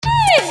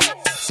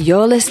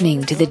You're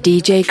listening to the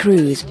DJ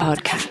Cruise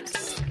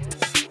podcast.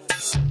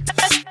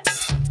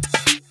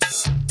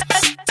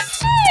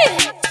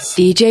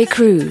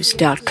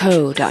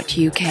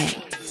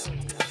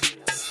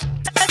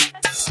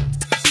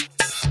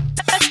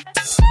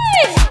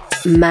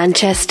 djcruise.co.uk.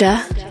 Manchester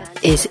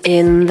is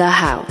in the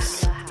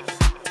house.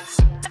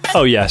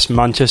 Oh yes,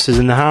 Manchester's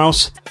in the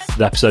house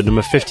with episode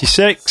number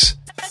 56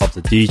 of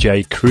the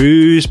DJ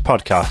Cruise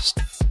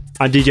podcast.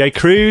 I'm DJ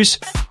Cruise.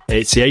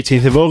 It's the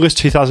 18th of August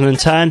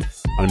 2010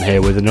 and I'm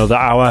here with another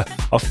hour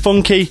of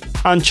funky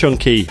and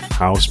chunky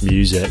house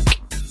music.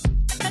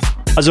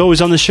 As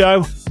always on the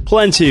show,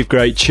 plenty of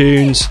great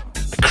tunes,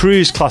 a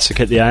cruise classic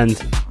at the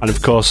end, and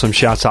of course some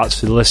shout outs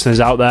to the listeners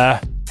out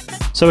there.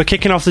 So we're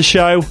kicking off the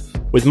show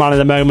with man of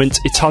the moment,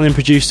 Italian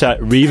producer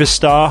Riva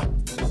Starr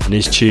and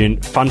his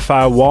tune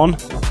Fanfare 1.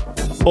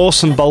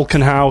 Awesome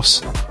Balkan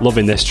house,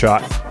 loving this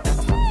track.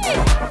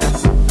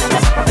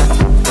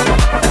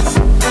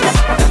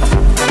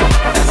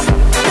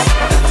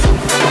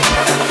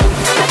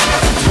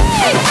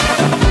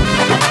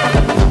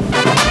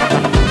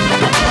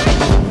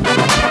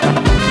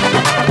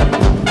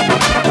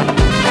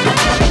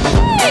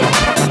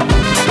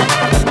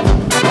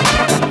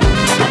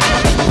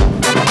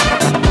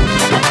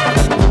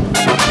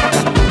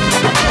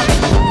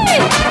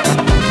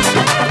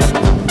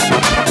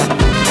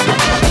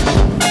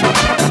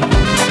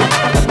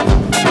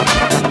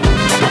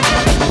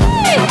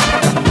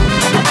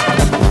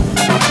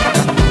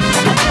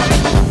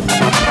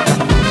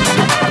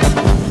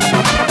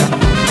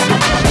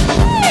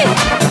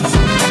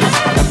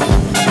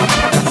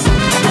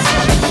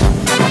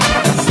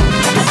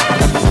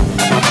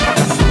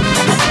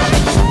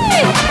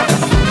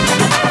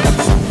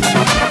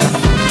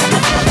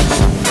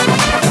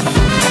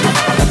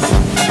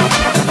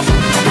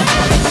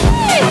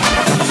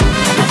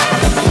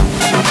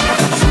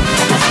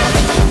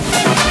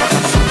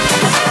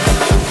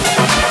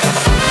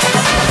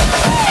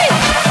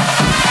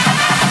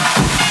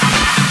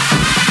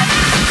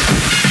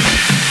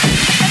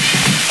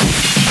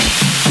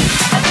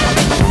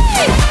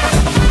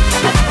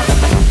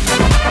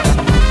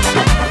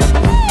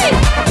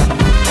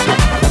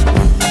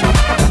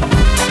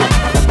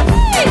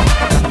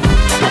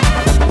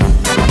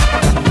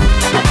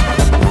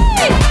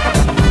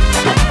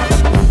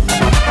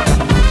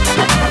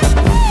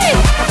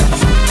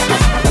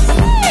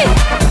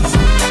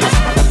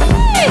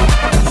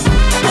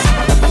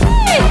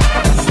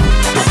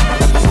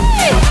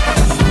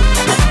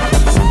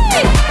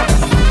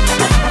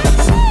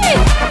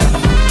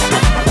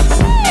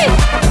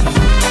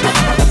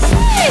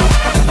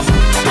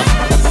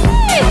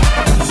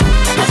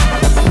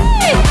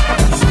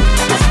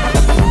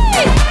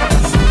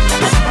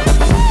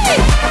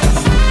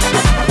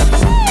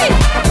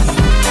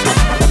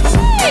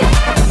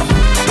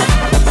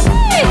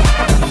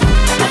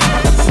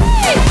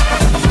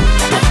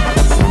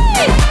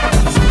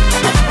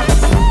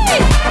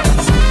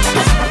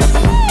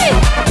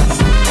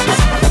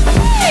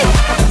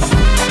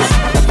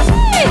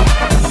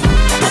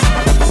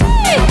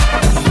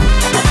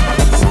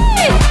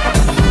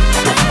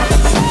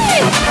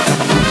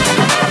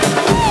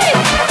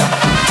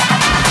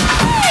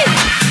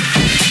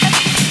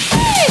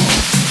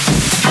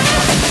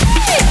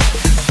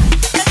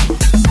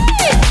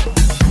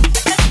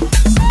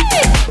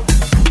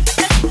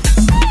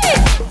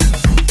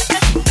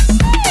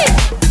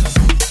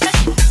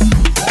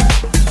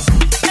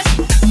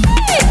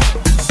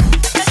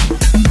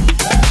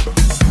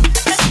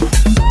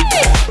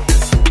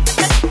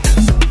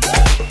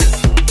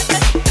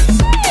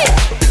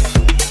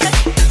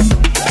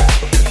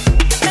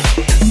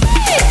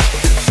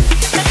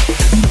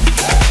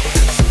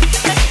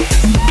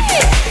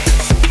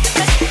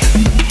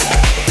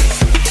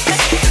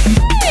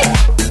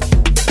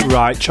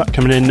 Track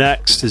coming in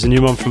next is a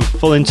new one from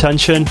Full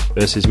Intention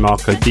versus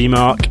Marco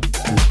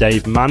DeMarc and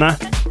Dave Manna.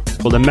 It's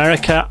called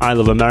America, I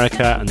Love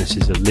America, and this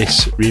is a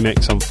Liss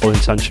remix on Full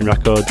Intention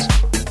Records.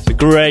 It's a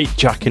great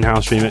jacking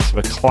house remix of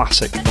a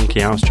classic funky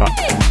house track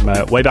from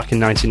way back in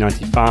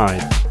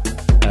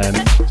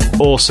 1995.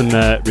 Awesome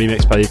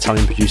remix by the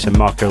Italian producer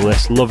Marco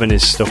Liss. Loving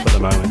his stuff at the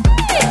moment.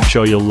 I'm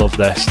sure you'll love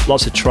this.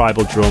 Lots of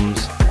tribal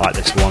drums, like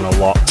this one a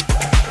lot.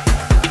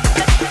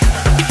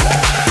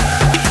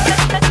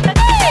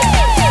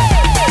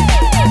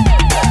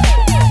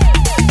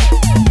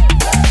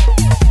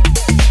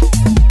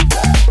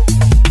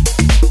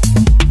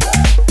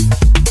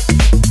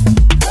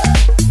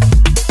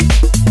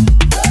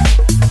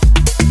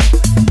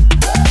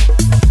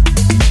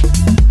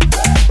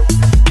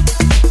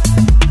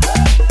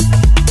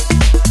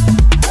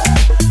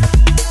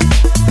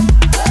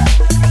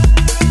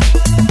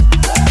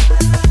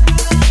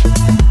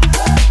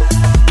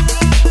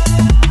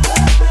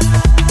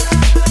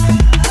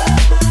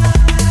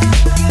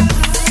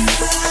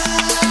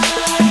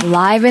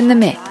 Live in the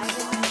mix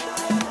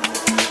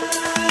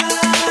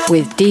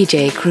with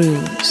DJ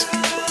Cruise.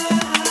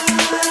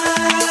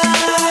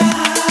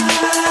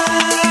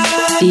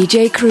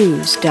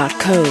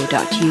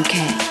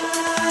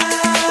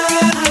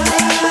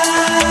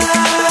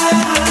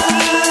 djcruise.co.uk.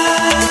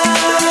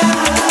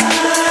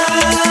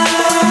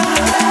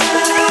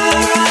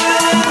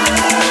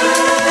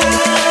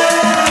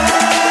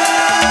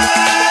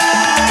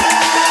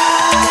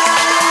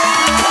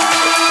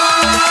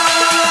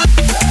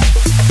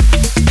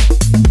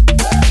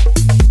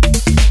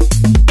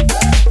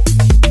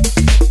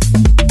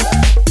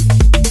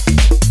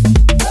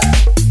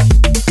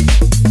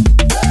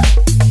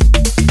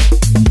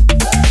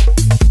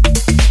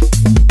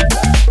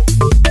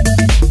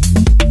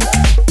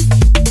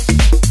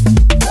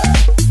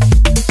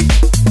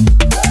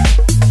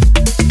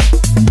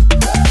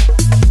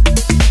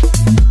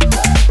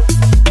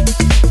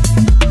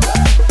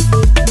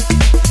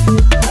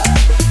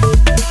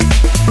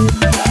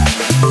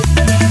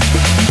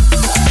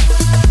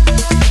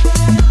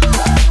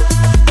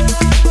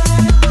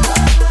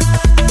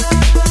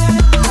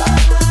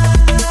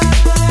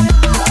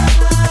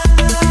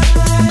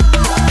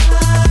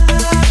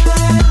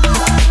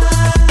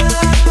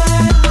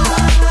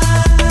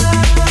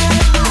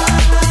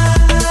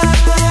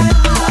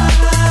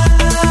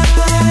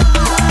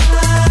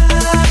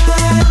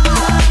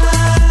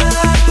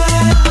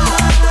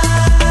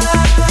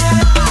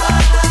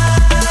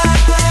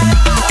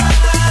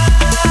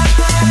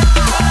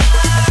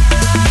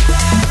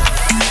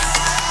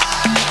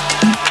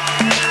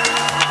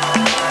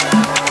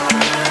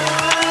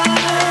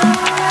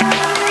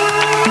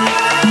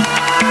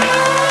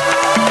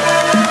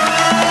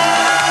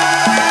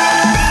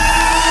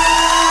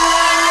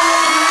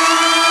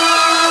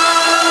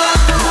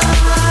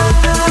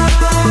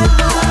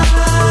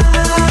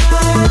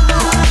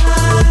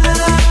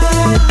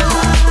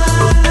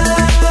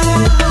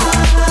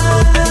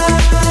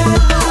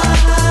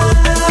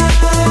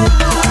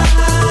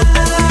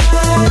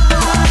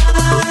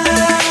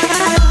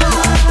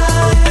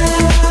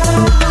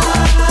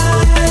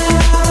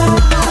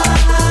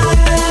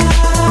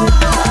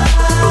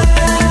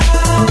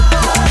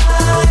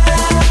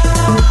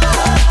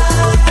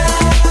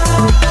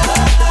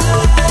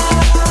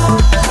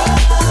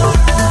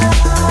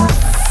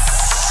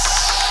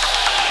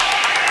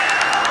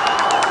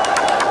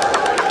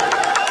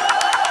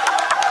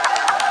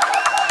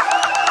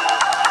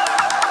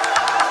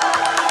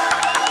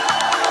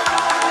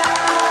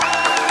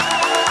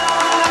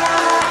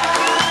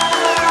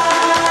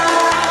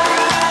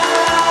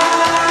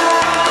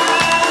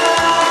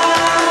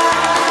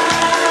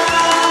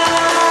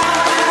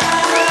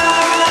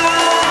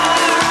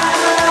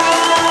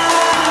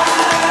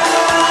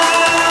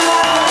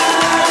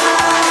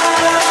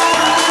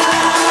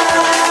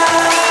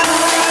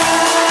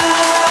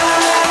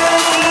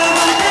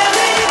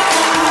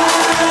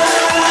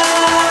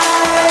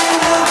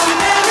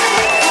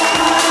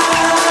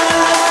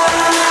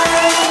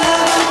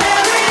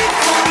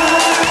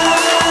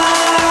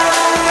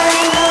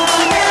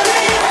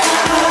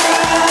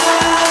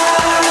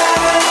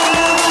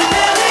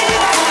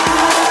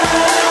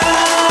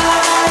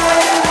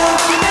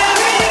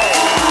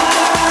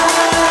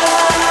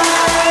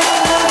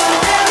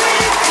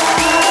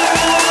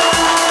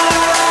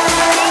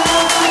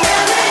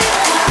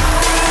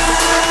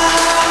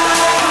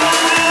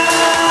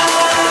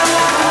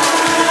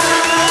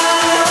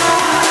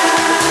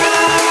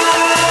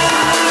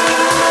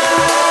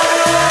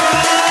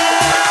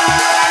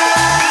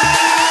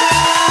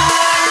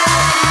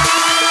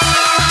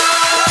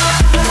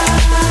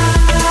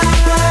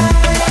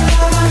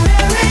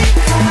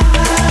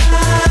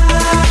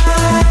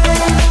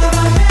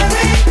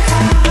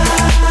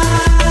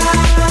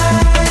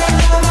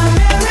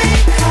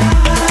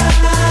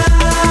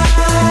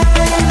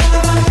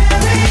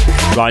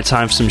 Right,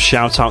 time for some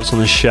shout outs on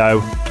the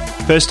show.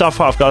 First off,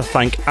 I've got to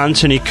thank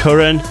Anthony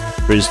Curran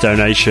for his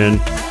donation.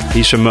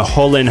 He's from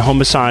Hull in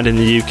Humberside in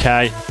the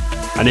UK.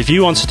 And if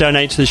you want to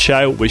donate to the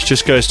show, which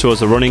just goes towards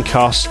the running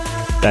costs,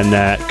 then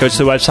go to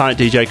the website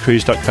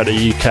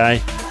djcruise.co.uk.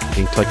 You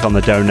can click on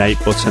the donate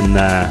button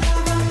there.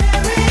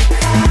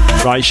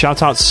 Right,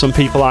 shout out to some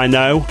people I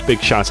know.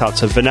 Big shout out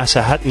to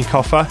Vanessa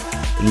Hettenkoffer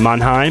in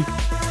Mannheim,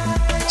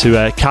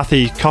 to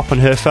Kathy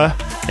Koppenhofer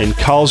in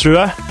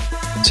Karlsruhe,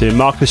 to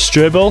Marcus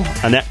Strubel,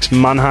 an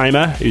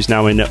ex-Mannheimer who's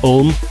now in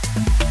Ulm,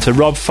 to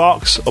Rob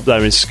Fox up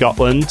there in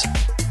Scotland,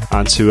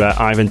 and to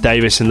Ivan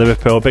Davis in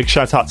Liverpool. Big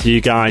shout out to you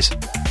guys.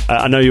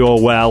 I know you're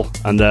all well,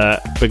 and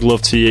big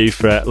love to you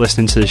for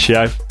listening to the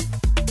show.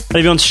 And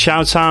if you want to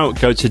shout out,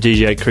 go to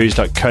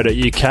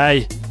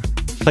djcruise.co.uk,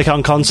 click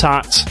on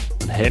contact,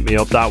 and hit me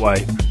up that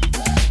way.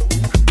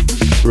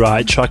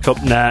 Right, track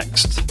up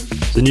next.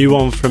 The new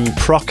one from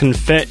Proc and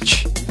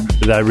Fitch,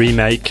 with their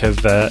remake of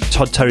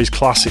Todd Terry's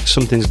classic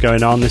Something's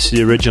Going On. This is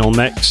the original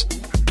mix,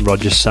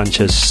 Roger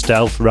Sanchez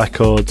Stealth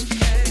Records.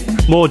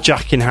 More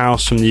Jacking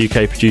House from the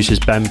UK producers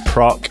Ben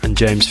Proc and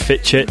James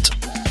Fitchett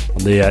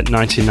on the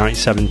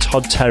 1997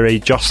 Todd Terry,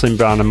 Jocelyn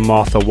Brown and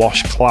Martha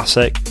Wash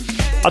classic.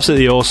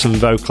 Absolutely awesome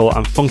vocal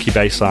and funky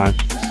bass line.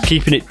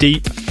 Keeping it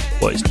deep,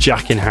 but it's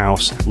Jacking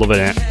House. Loving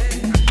it.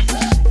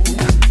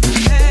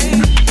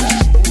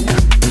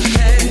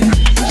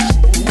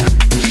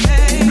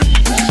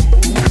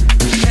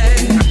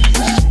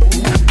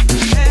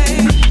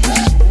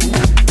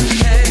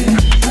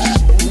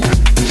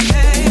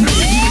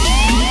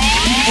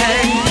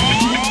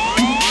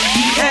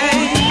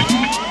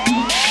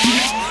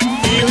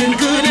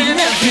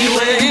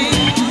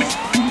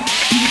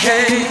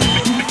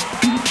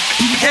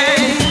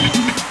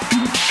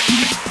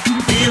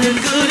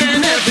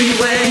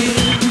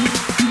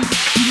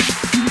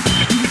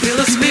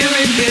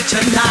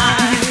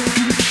 Tonight,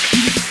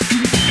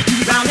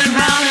 round and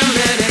round and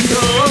let it go.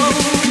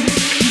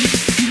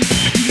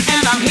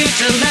 And I'm here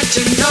to let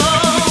you know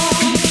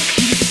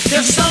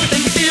there's something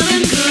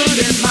feeling good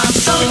in my,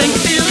 something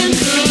feeling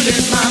good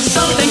in my,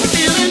 something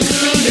feeling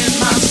good in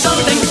my,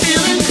 something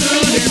feeling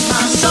good in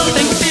my,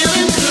 something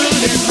feeling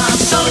good in my,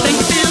 something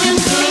feeling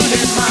good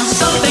in my,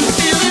 something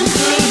feeling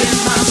good in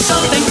my,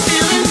 something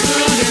feeling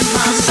good in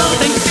my,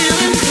 something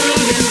feeling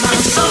good in my, something feeling good in my,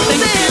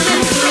 something feeling.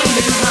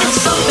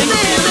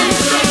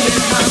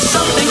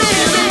 Something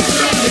feeling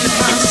good in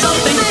my,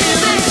 something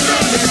feeling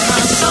good in my,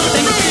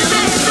 something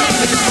feeling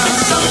good in my,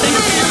 something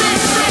feeling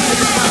good in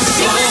my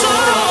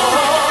soul.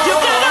 You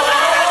gotta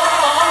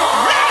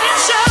let it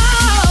show.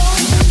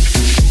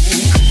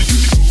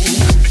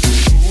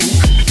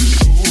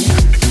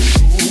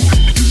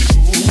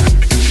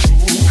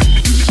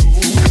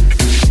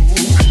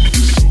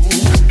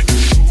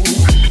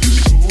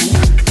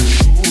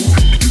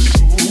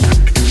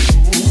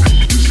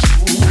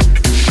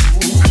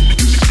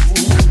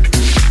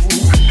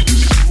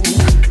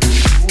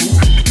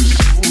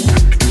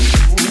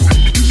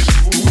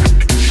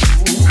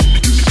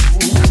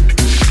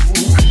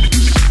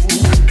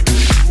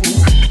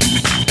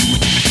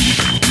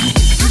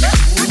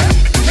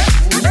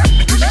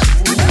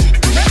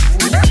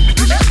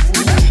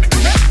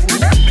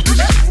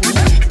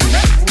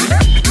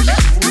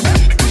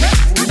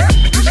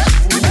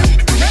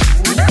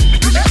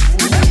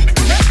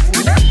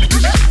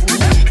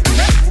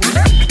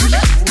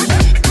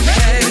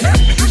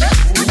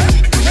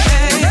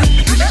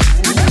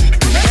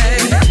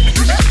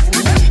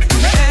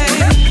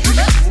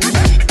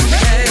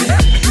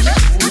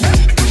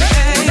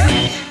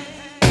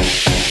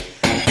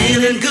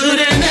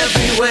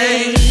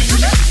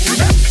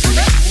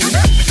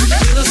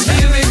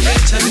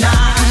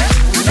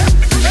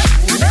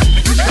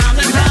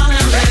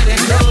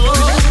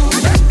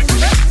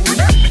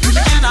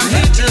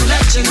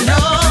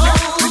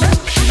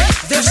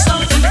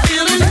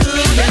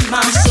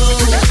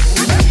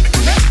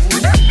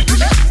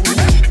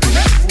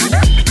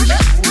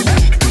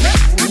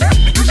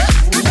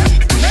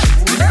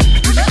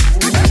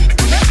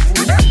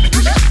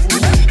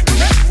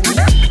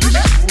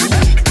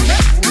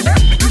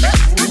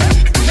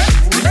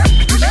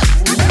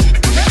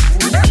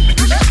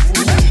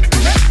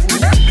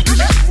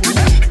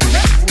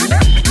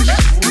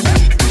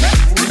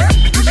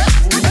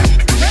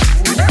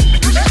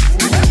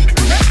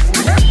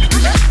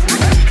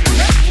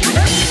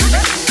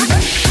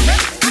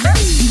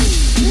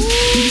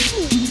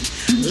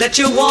 Let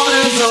your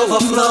waters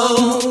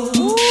overflow,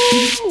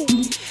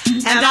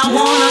 and I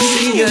wanna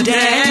see you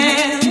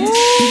dance.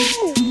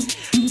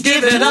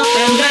 Give it up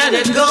and let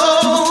it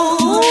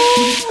go.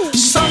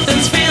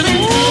 Something's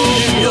feeling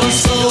good in your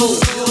soul.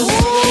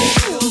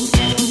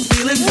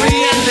 Feeling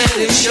free and let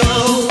it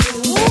show.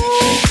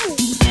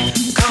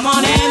 Come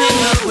on in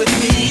and love with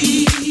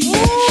me.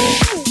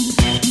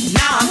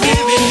 Now I'm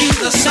giving you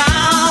the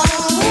sound.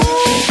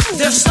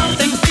 There's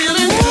something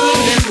feeling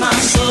good in my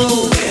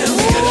soul.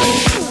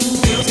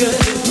 Feels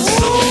good in my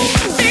soul.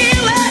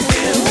 Feel it.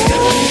 Feels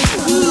good.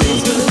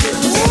 Feels good in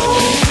my soul.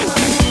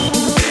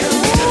 Feels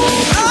good.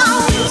 Oh.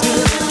 Feels good in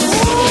my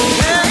soul.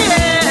 Yeah, yeah.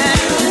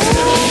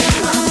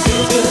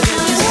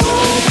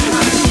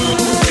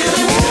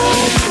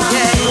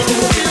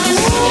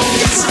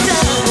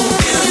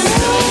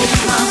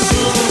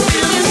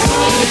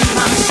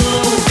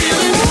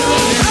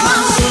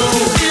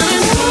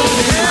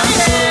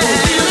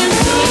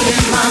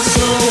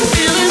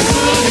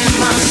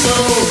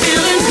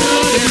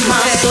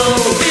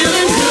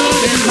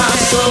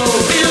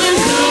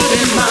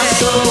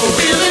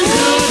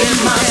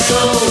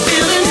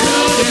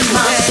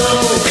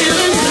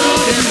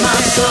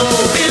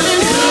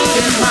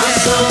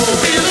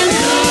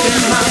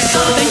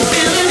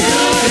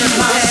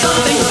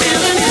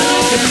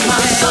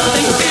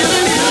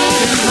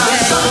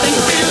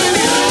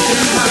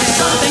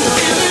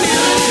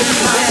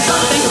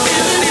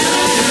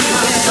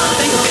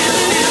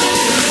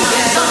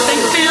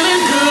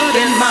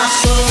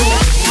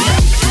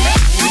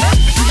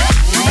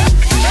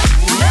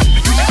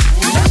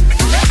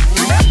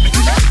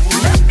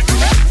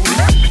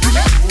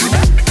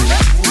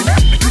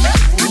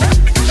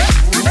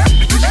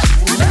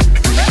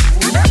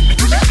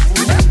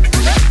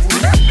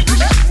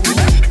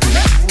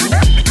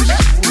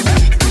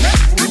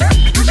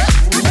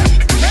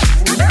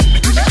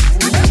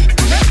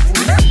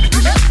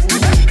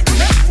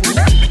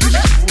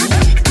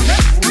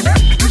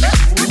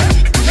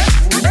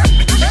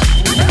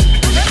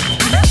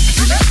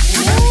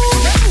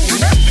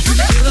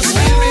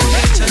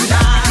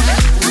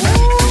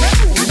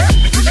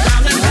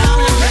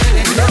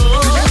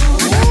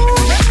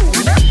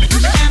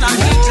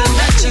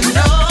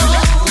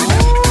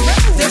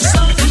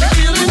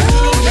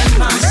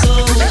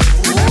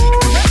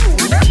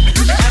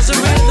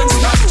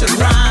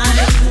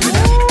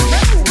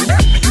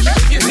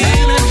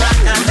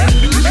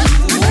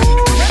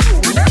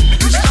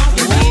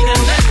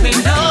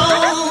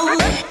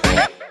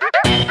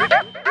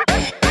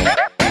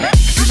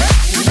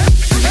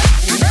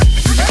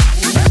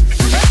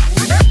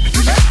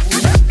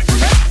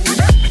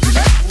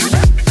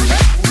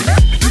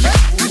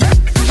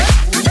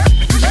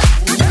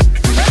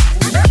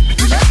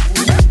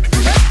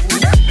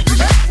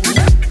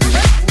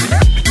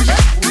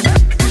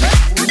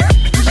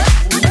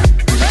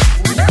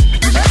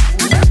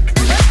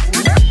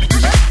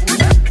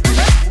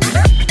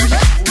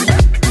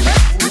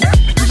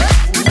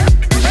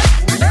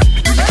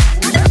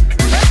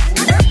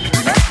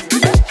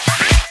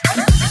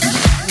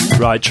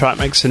 right, track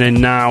mixing in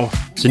now.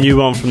 It's a new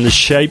one from the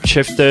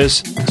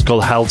Shapeshifters. It's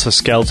called Helter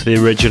Skelter,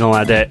 the original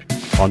edit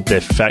on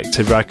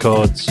Defected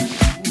Records.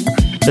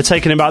 They're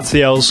taking it back to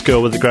the old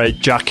school with the great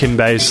jacking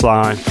bass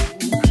line.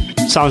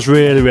 Sounds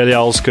really, really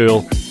old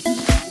school.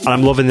 And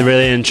I'm loving the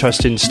really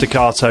interesting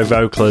staccato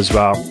vocal as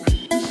well.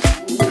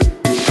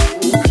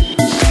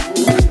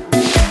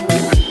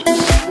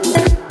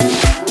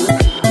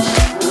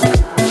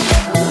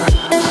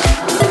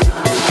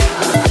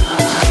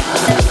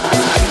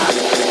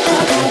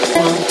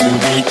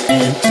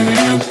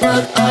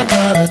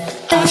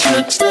 I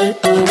should stay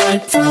away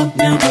from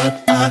you,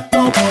 but I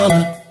don't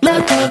wanna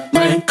let the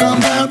rain come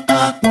down.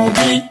 I won't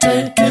be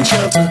taking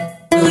shelter.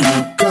 Will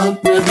you come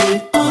with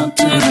me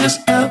onto this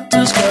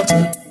helter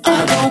skelter?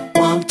 I don't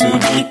want to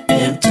be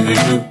into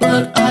you,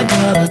 but I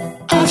gotta.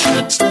 I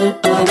should stay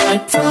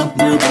away from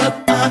you,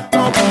 but I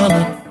don't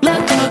wanna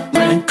let the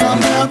rain come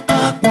down.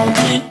 I won't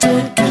be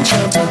taking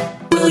shelter.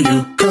 Will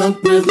you come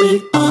with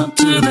me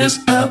onto this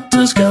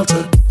helter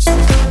skelter?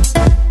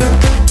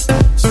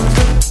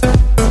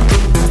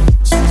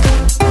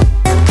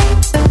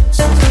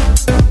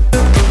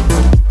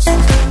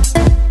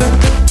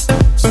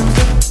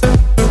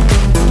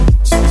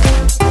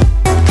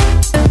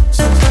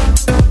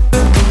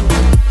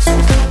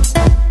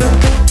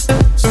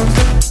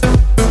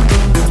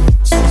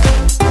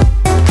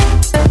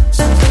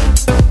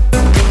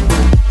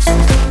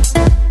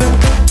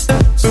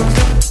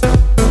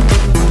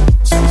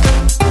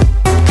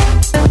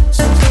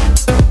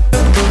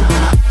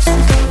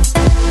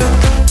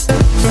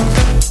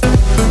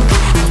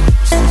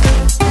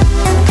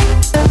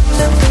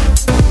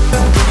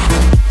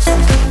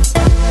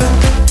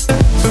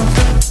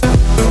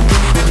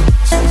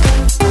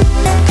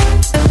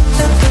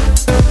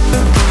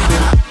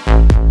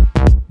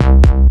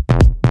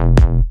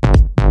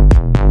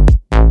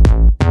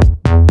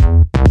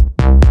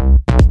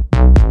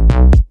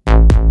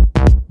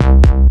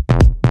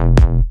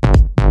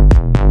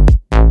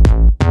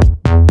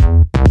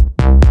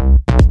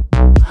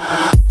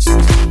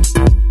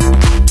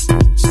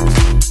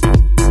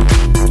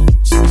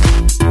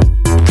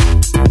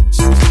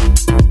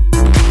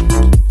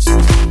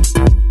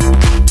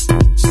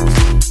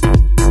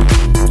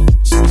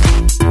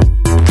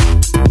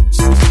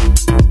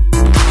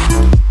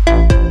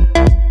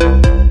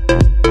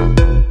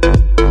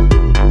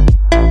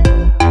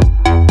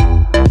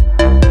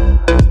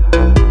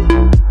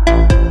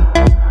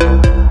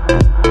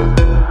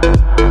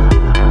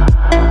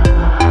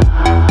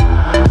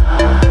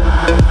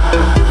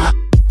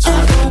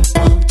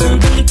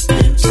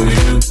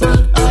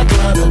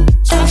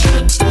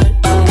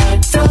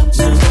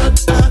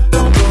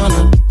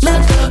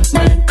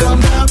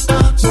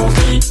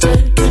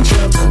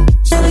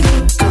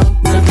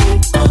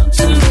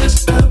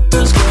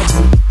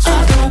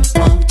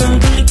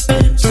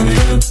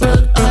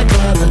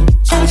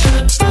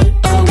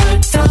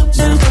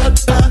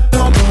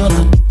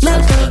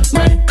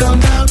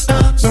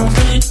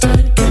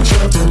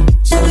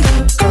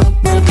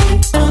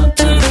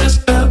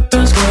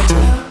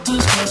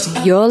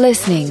 You're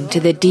listening to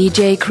the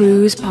DJ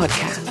Cruise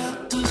Podcast.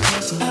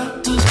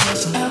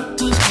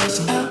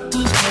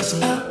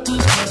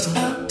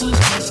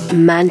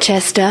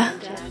 Manchester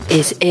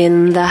is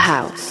in the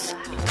house.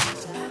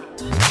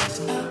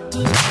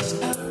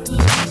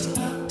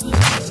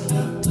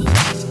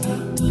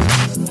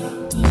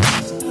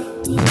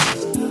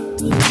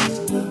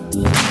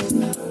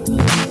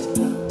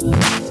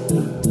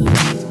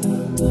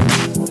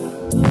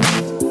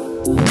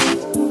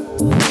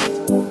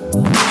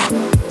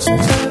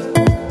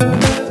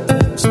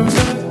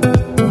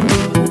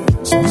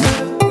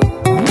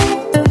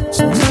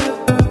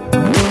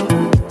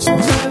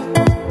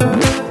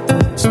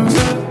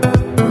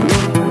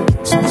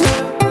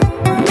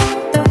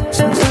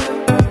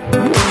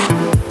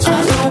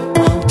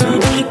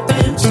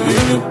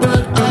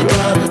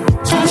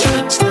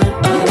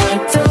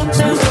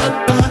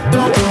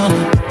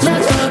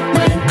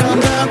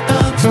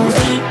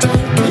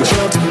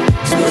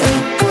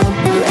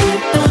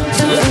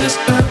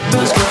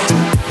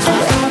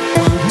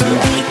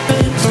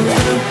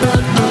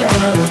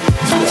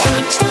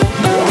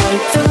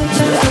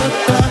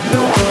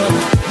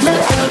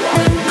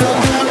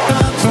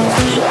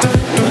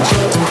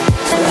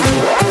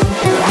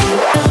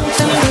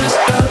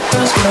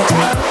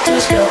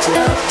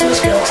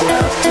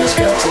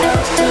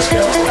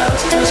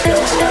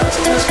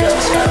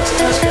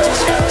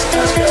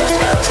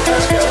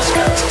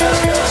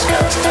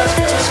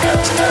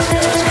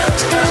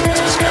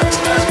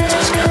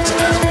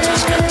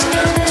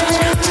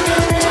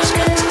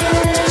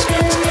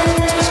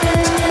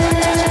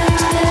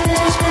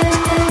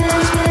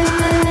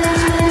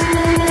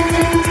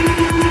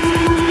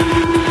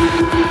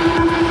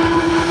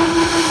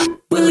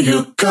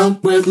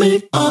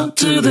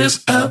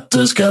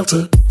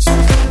 Skelter.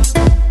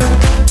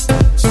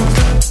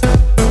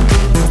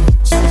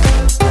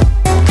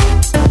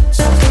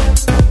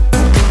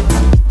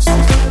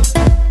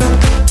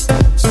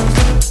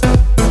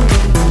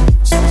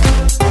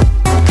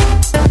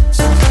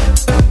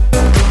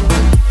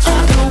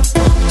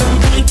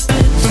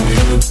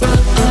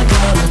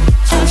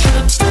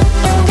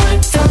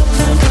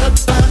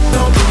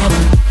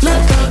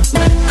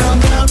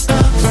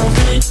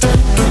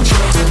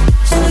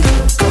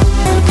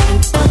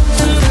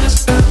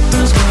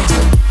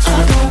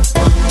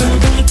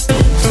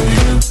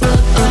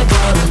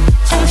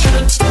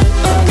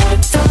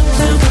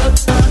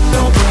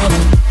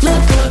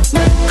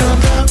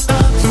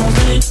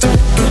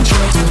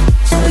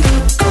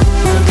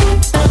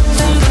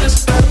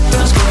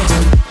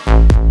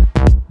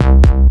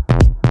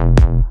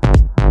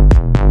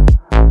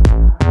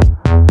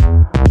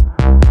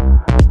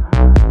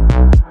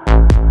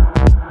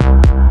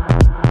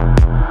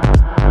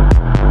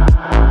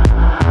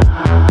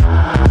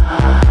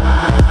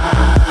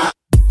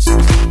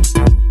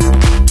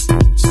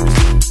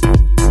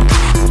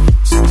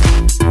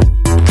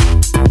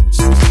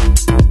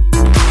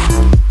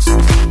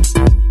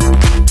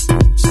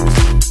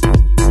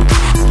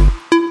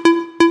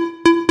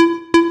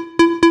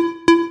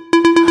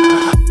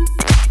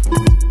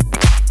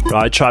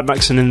 by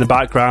Trimax, and in the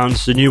background,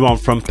 the new one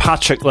from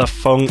Patrick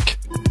LaFunk.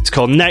 It's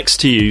called Next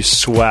to You,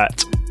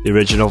 Sweat, the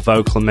original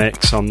vocal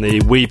mix on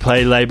the We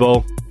Play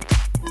label.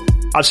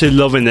 Absolutely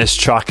loving this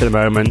track at the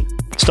moment.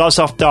 Starts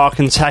off dark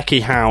and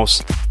techie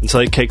house until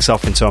it kicks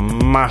off into a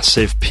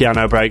massive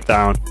piano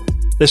breakdown.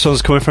 This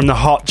one's coming from the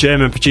hot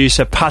German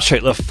producer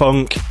Patrick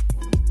LaFunk.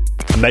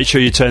 And make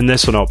sure you turn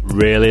this one up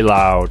really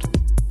loud.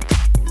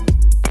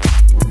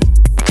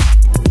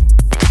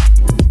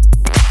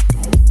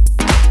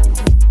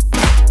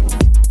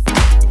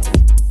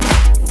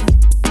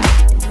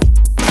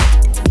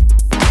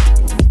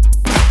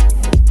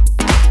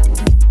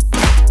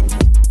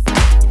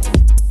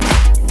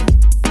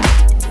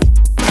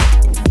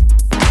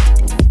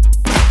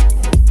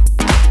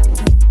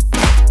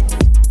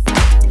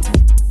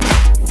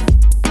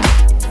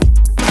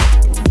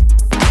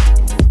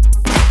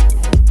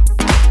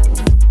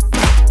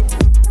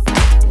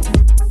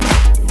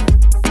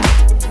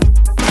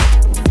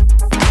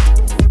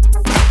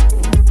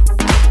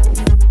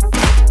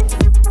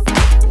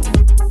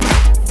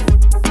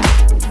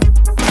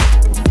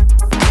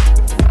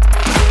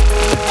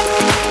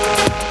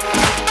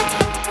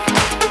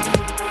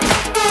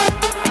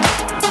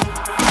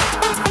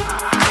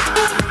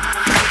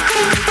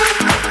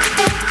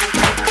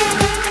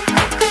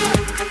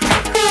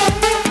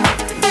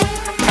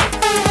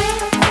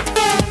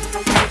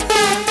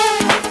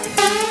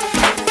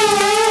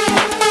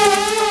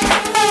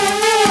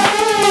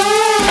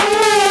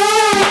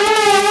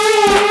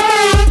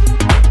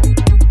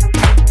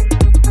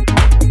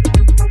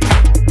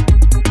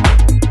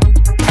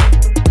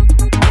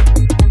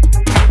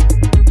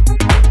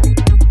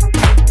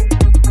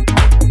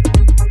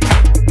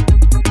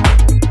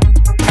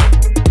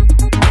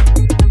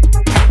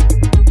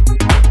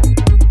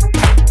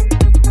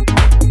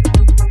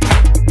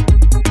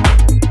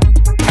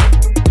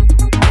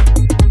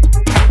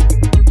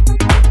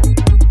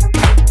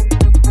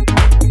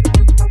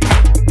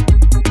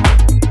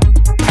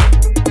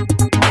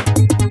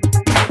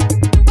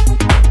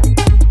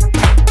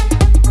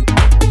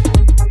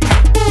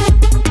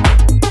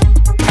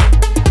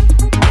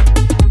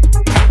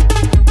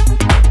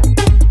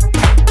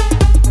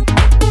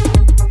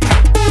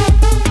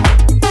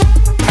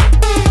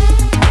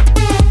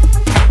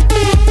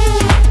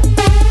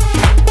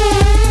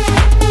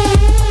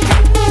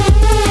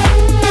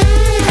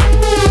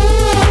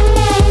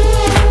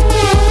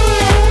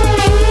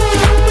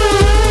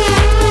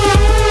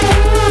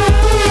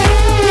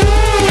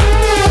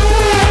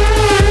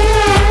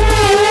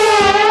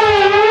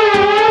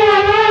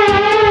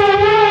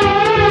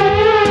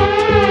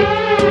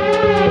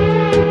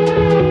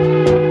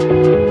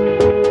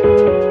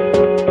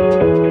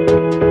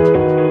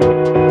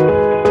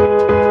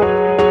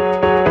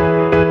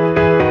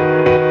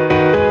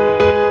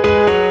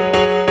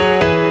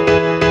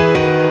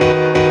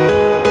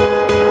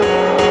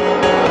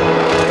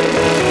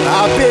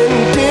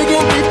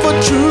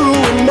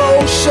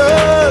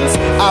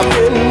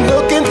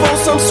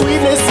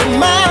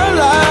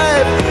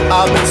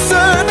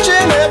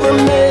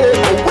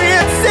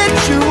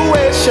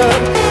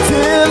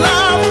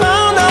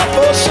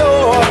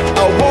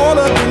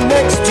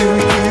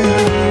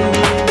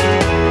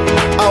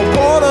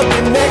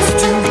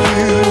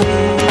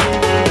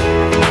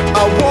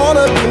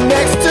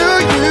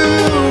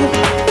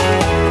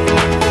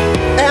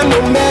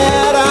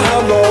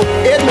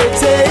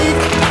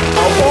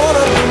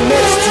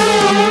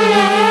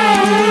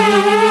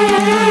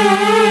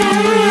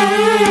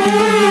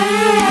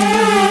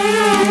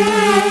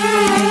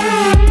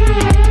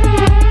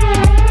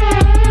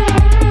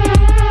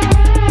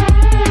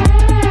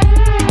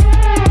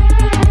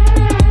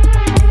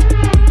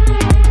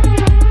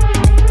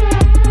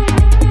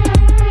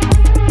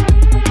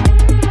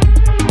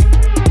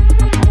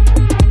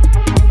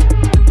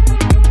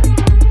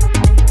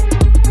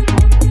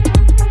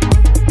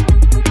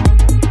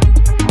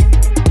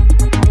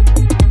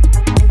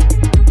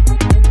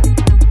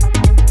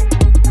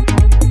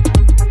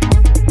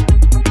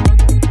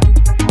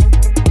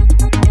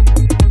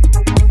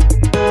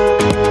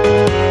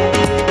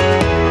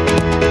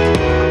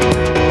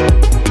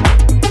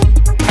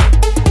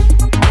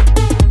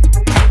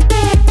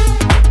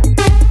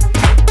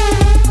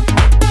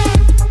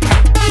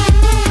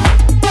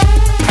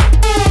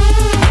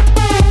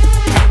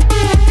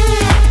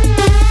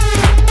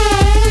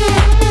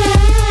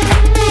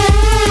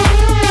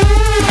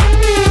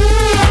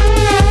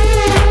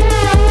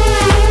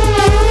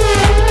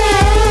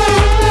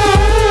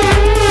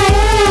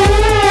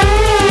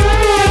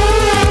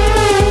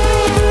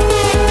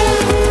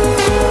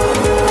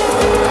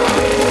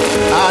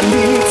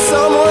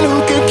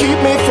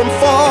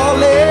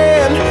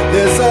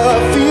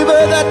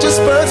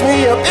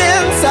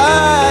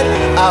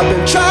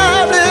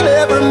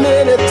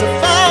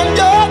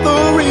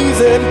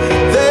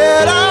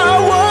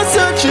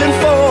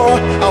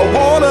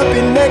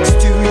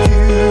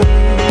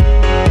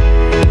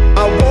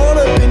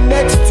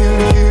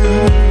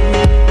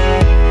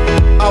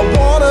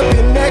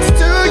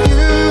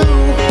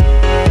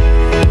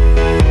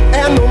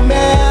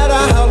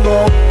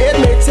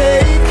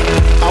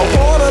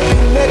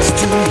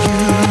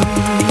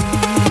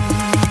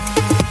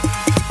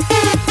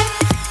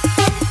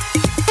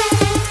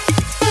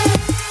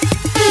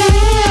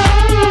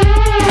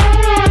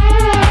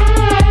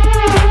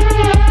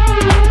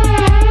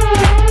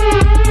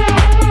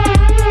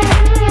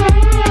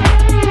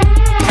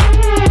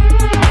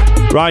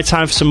 Right,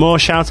 time for some more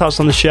shout outs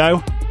on the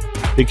show.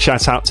 Big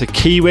shout out to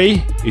Kiwi,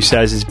 who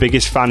says his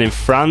biggest fan in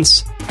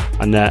France,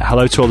 and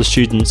hello to all the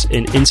students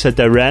in Inter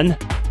de Rennes.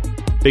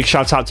 Big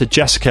shout out to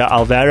Jessica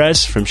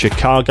Alvarez from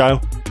Chicago.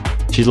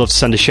 She'd love to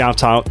send a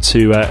shout out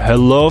to her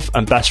love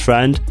and best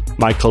friend,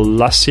 Michael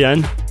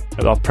Lassien.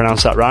 I'll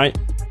pronounce that right.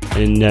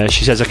 And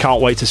she says, I can't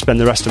wait to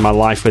spend the rest of my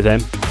life with him.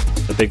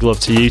 A big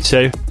love to you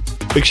too.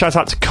 Big shout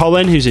out to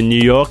Colin, who's in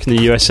New York in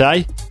the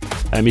USA.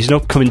 He's an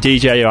upcoming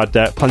DJ who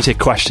had plenty of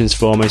questions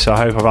for me, so I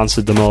hope I've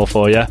answered them all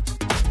for you.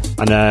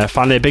 And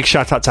finally, a big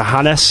shout out to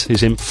Hannes,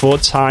 who's in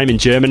Pforzheim in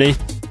Germany.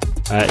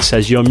 It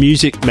says, your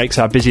music makes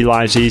our busy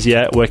lives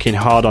easier, working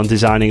hard on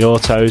designing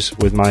autos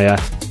with my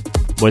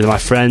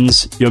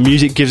friends. Your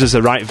music gives us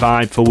the right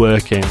vibe for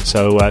working.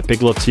 So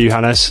big love to you,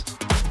 Hannes.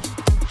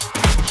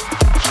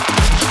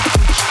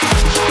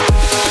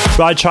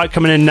 Ride track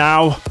coming in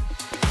now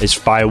is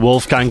by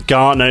Wolfgang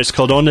Gartner. It's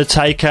called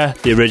Undertaker,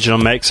 the original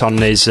mix on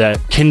his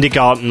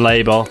Kindergarten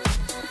label.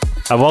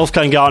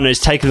 Wolfgang Gartner is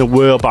taking the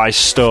world by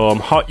storm.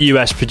 Hot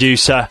US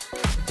producer.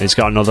 He's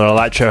got another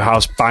electro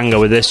house banger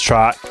with this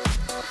track.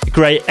 A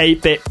great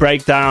 8-bit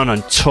breakdown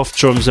and tough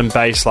drums and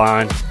bass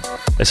line.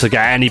 This will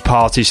get any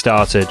party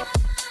started.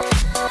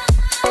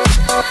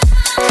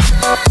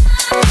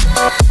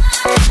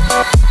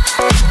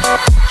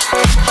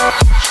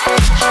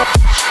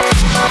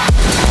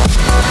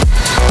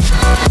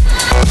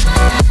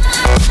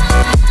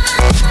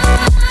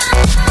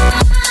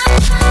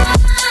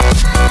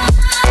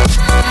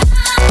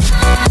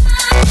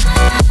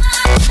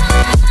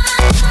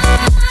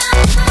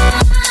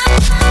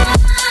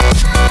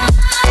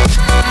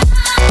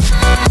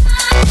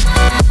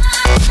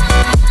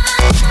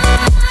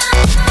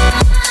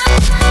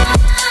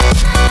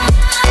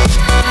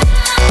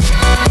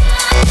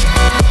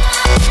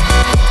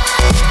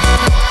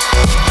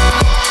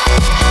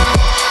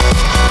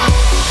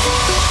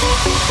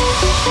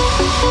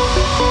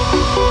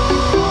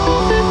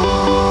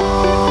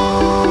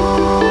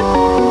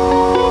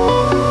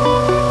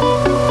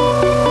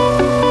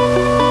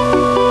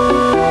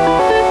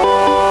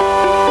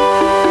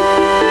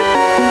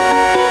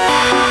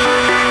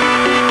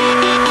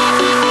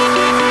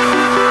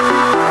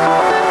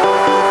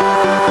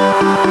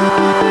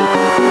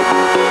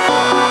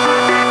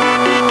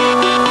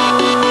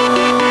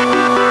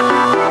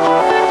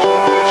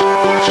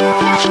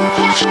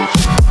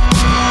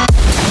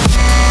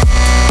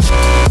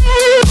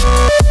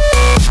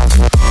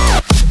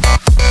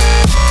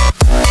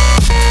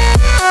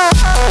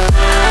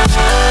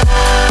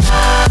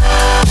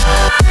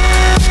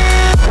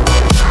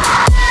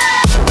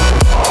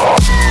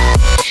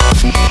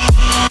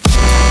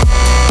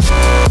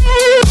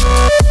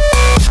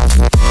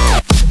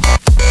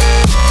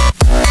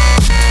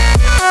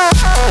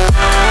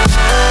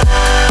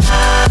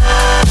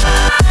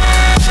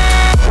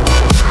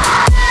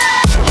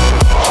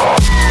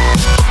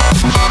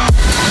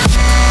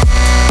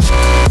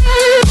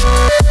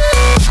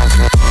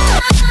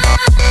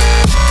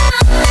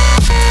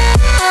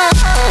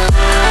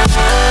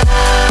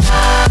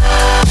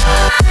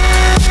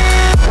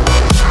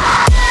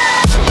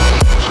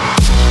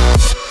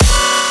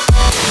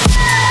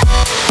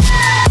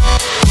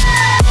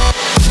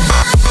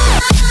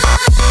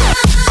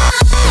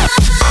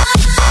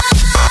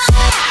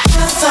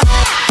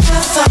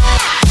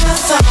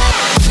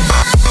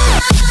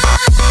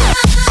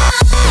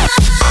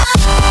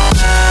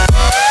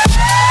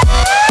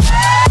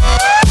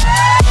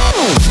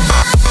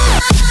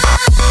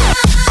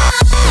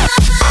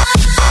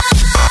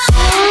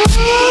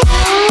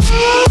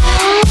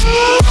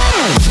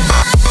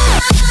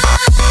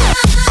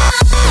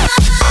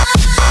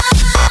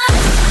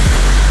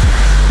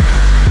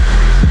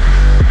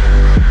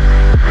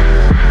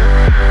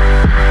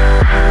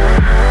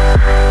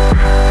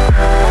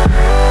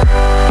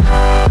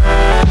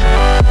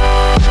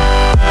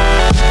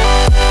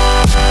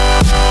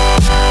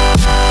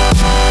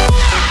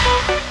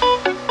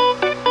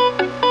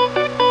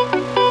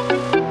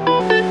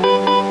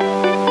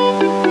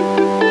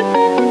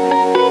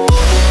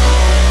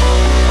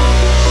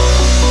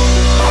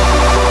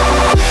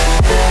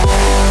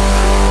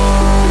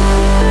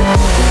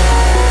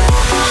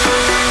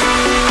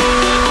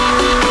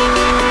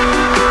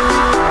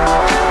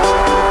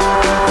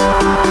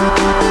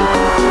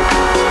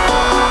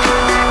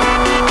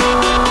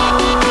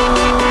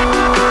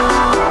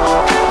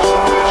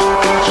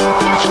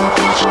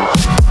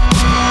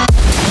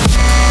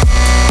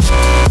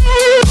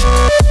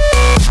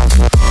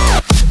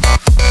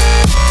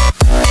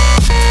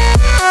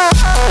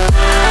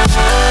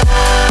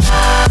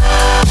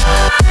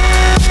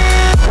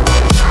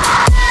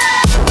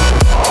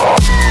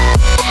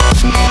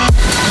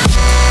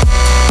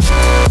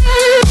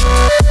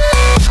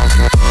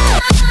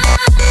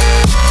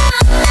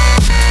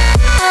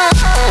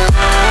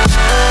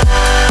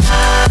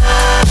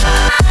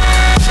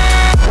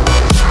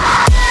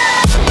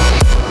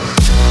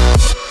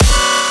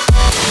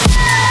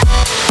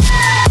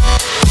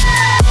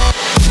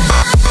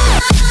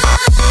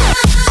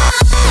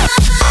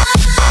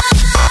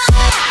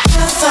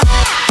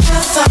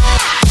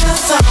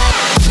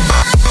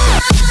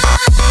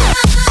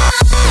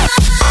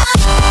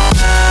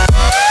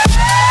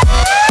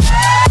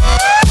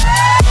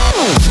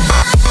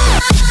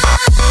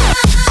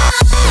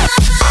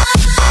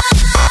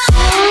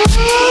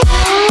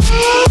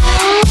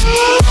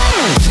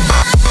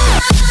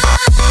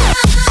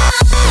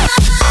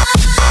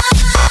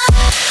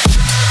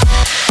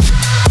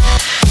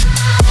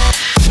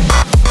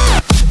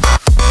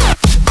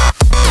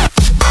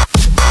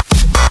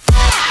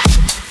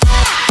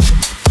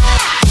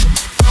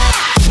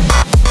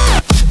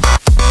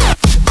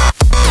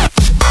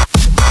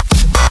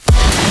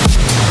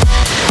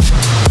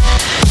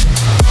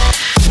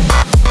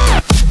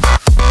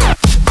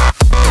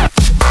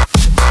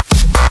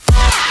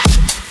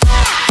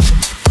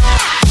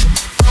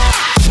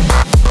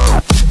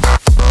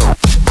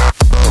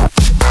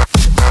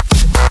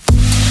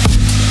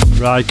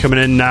 Right, coming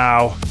in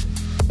now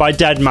by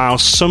Deadmau5,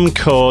 Some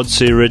Chords,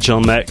 the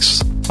original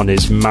mix on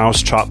his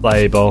Mousetrap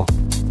label.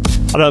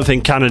 I don't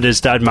think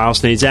Canada's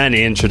Deadmau5 needs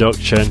any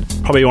introduction.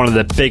 Probably one of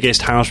the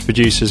biggest house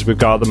producers we've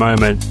got at the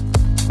moment.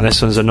 And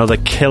this one's another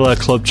killer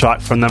club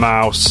track from the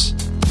Mouse.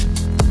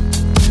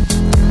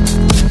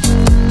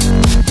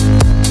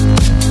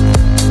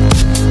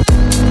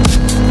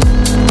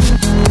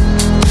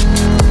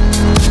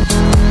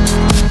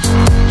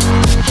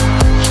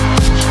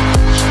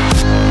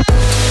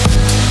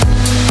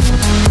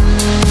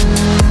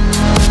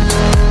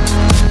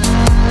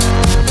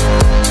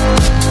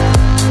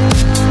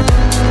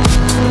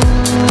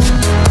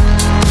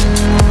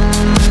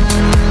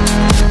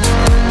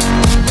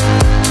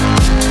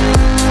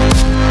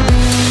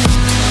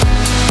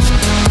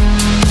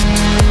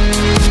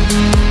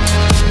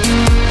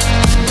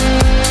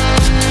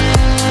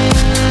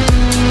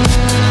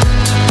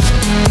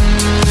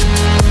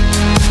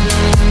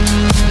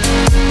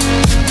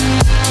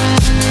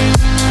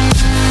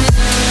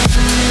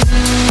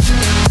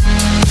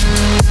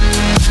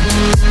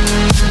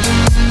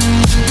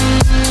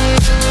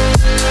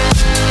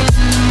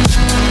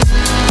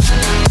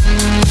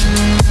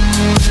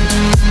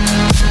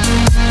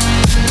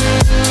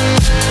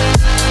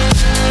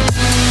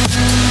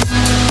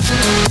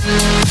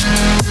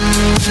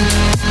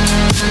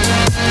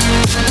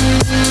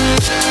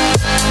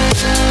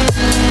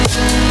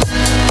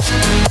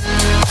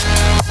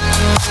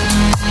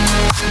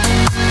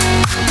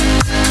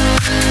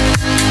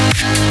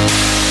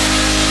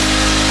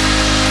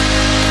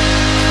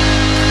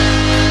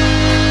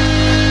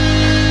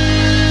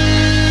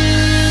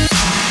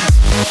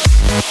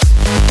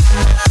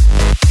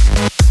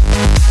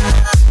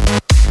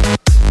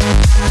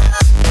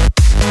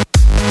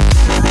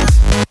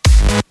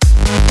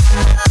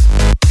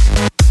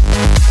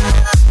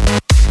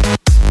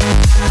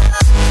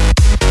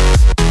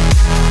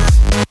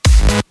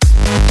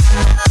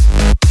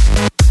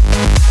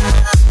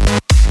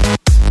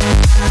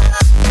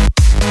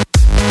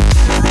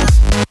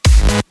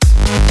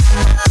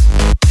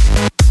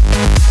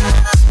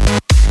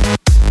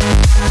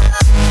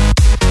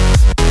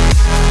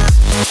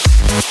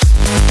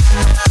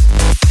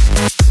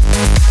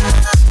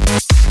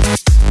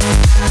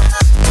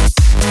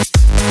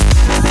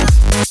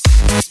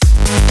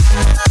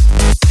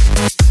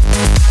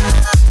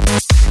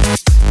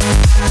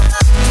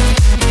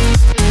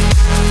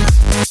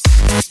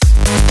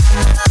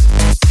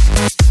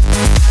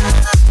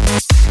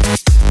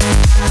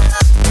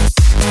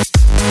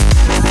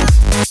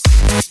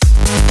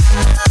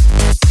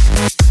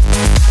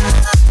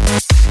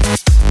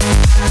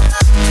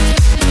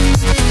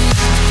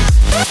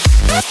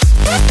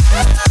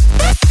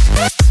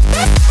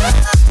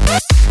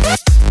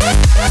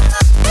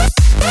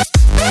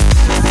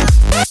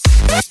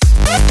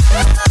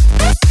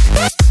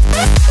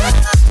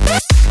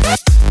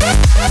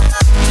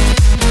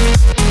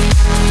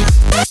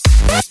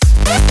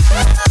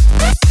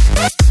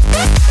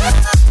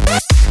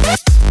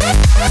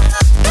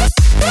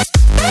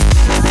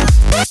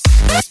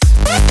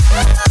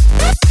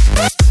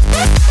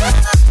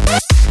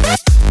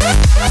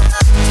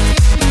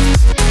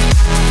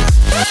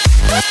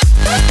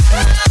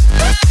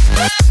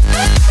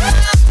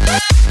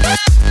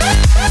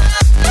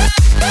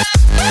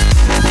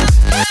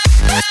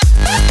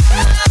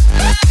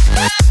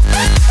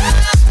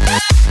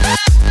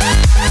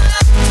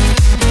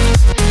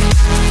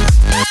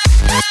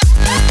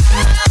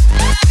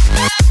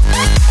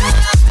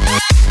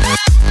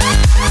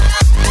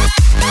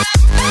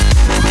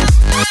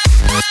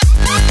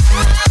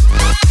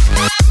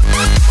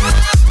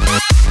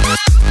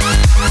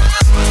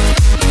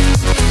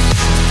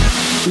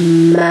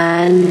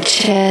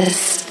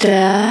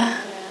 Manchester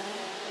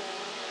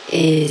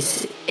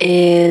is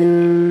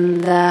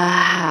in the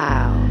house.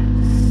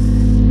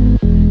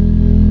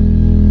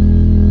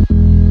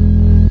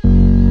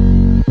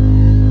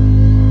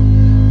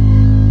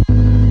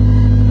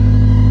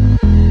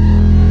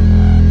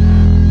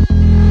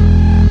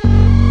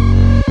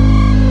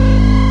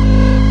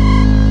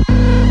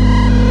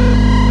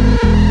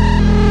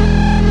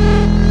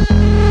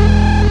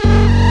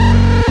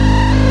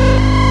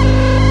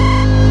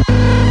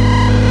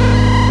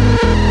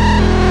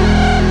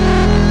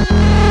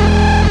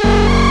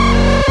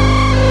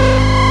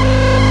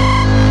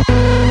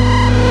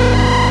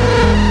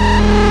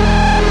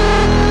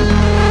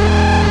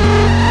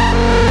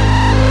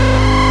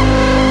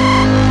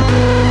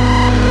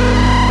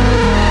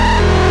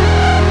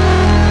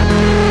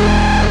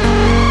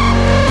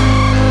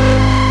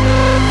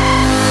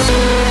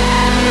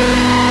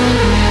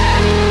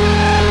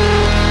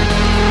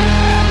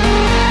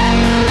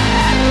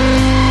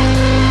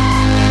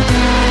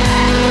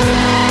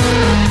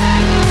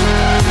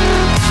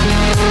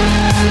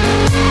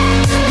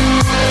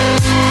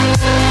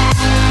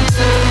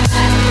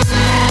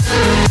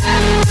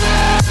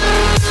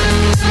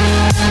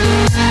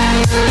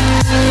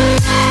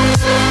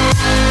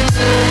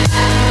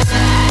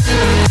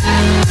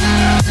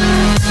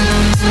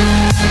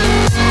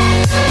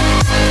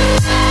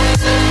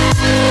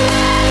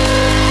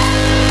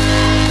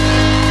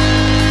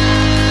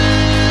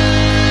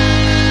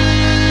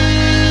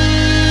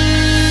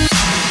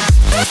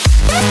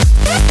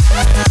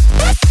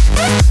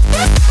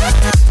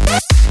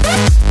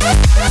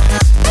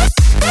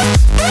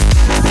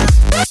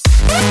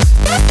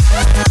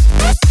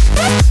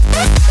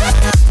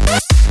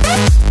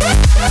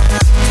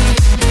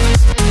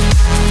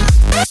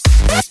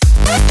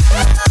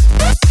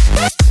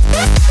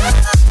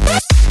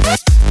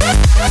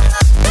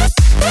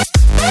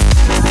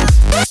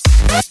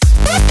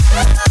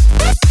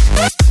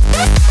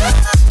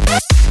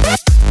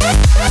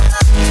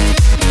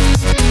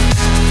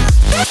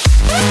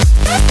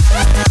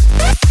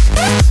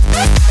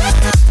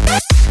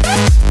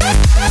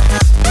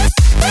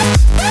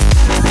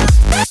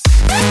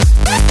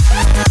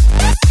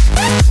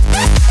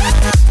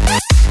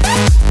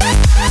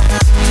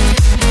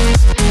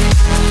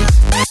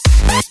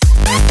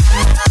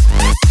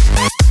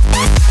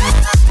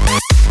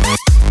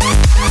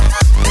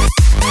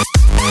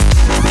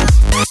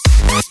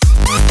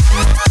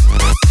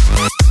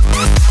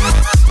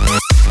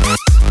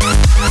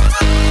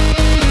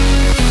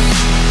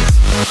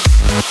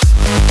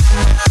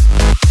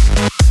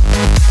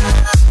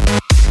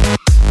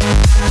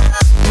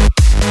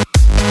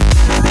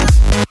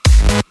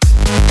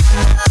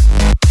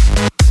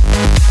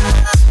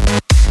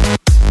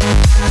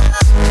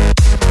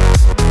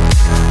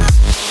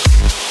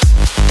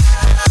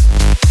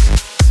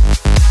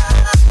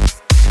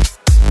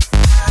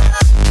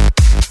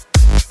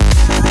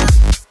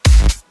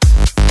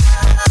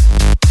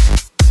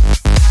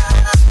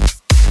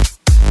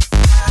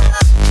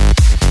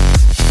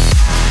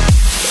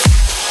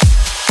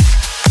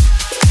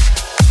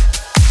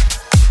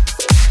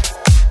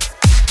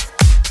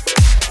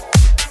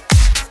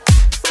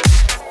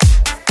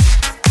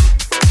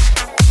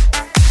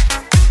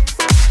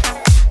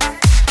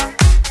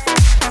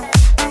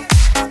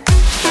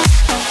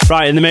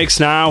 Right, in the mix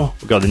now,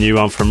 we've got the new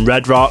one from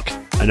Red Rock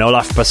and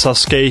Olaf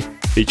Basoski,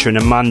 featuring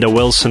Amanda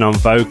Wilson on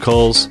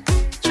vocals.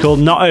 It's called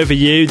Not Over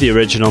You, the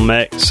original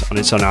mix, and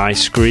it's on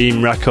Ice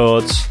Cream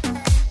Records.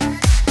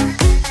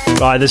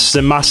 Right, this is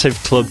a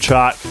massive club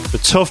track, a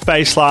tough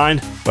bass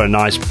line, but a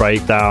nice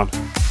breakdown.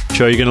 I'm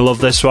sure you're going to love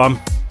this one.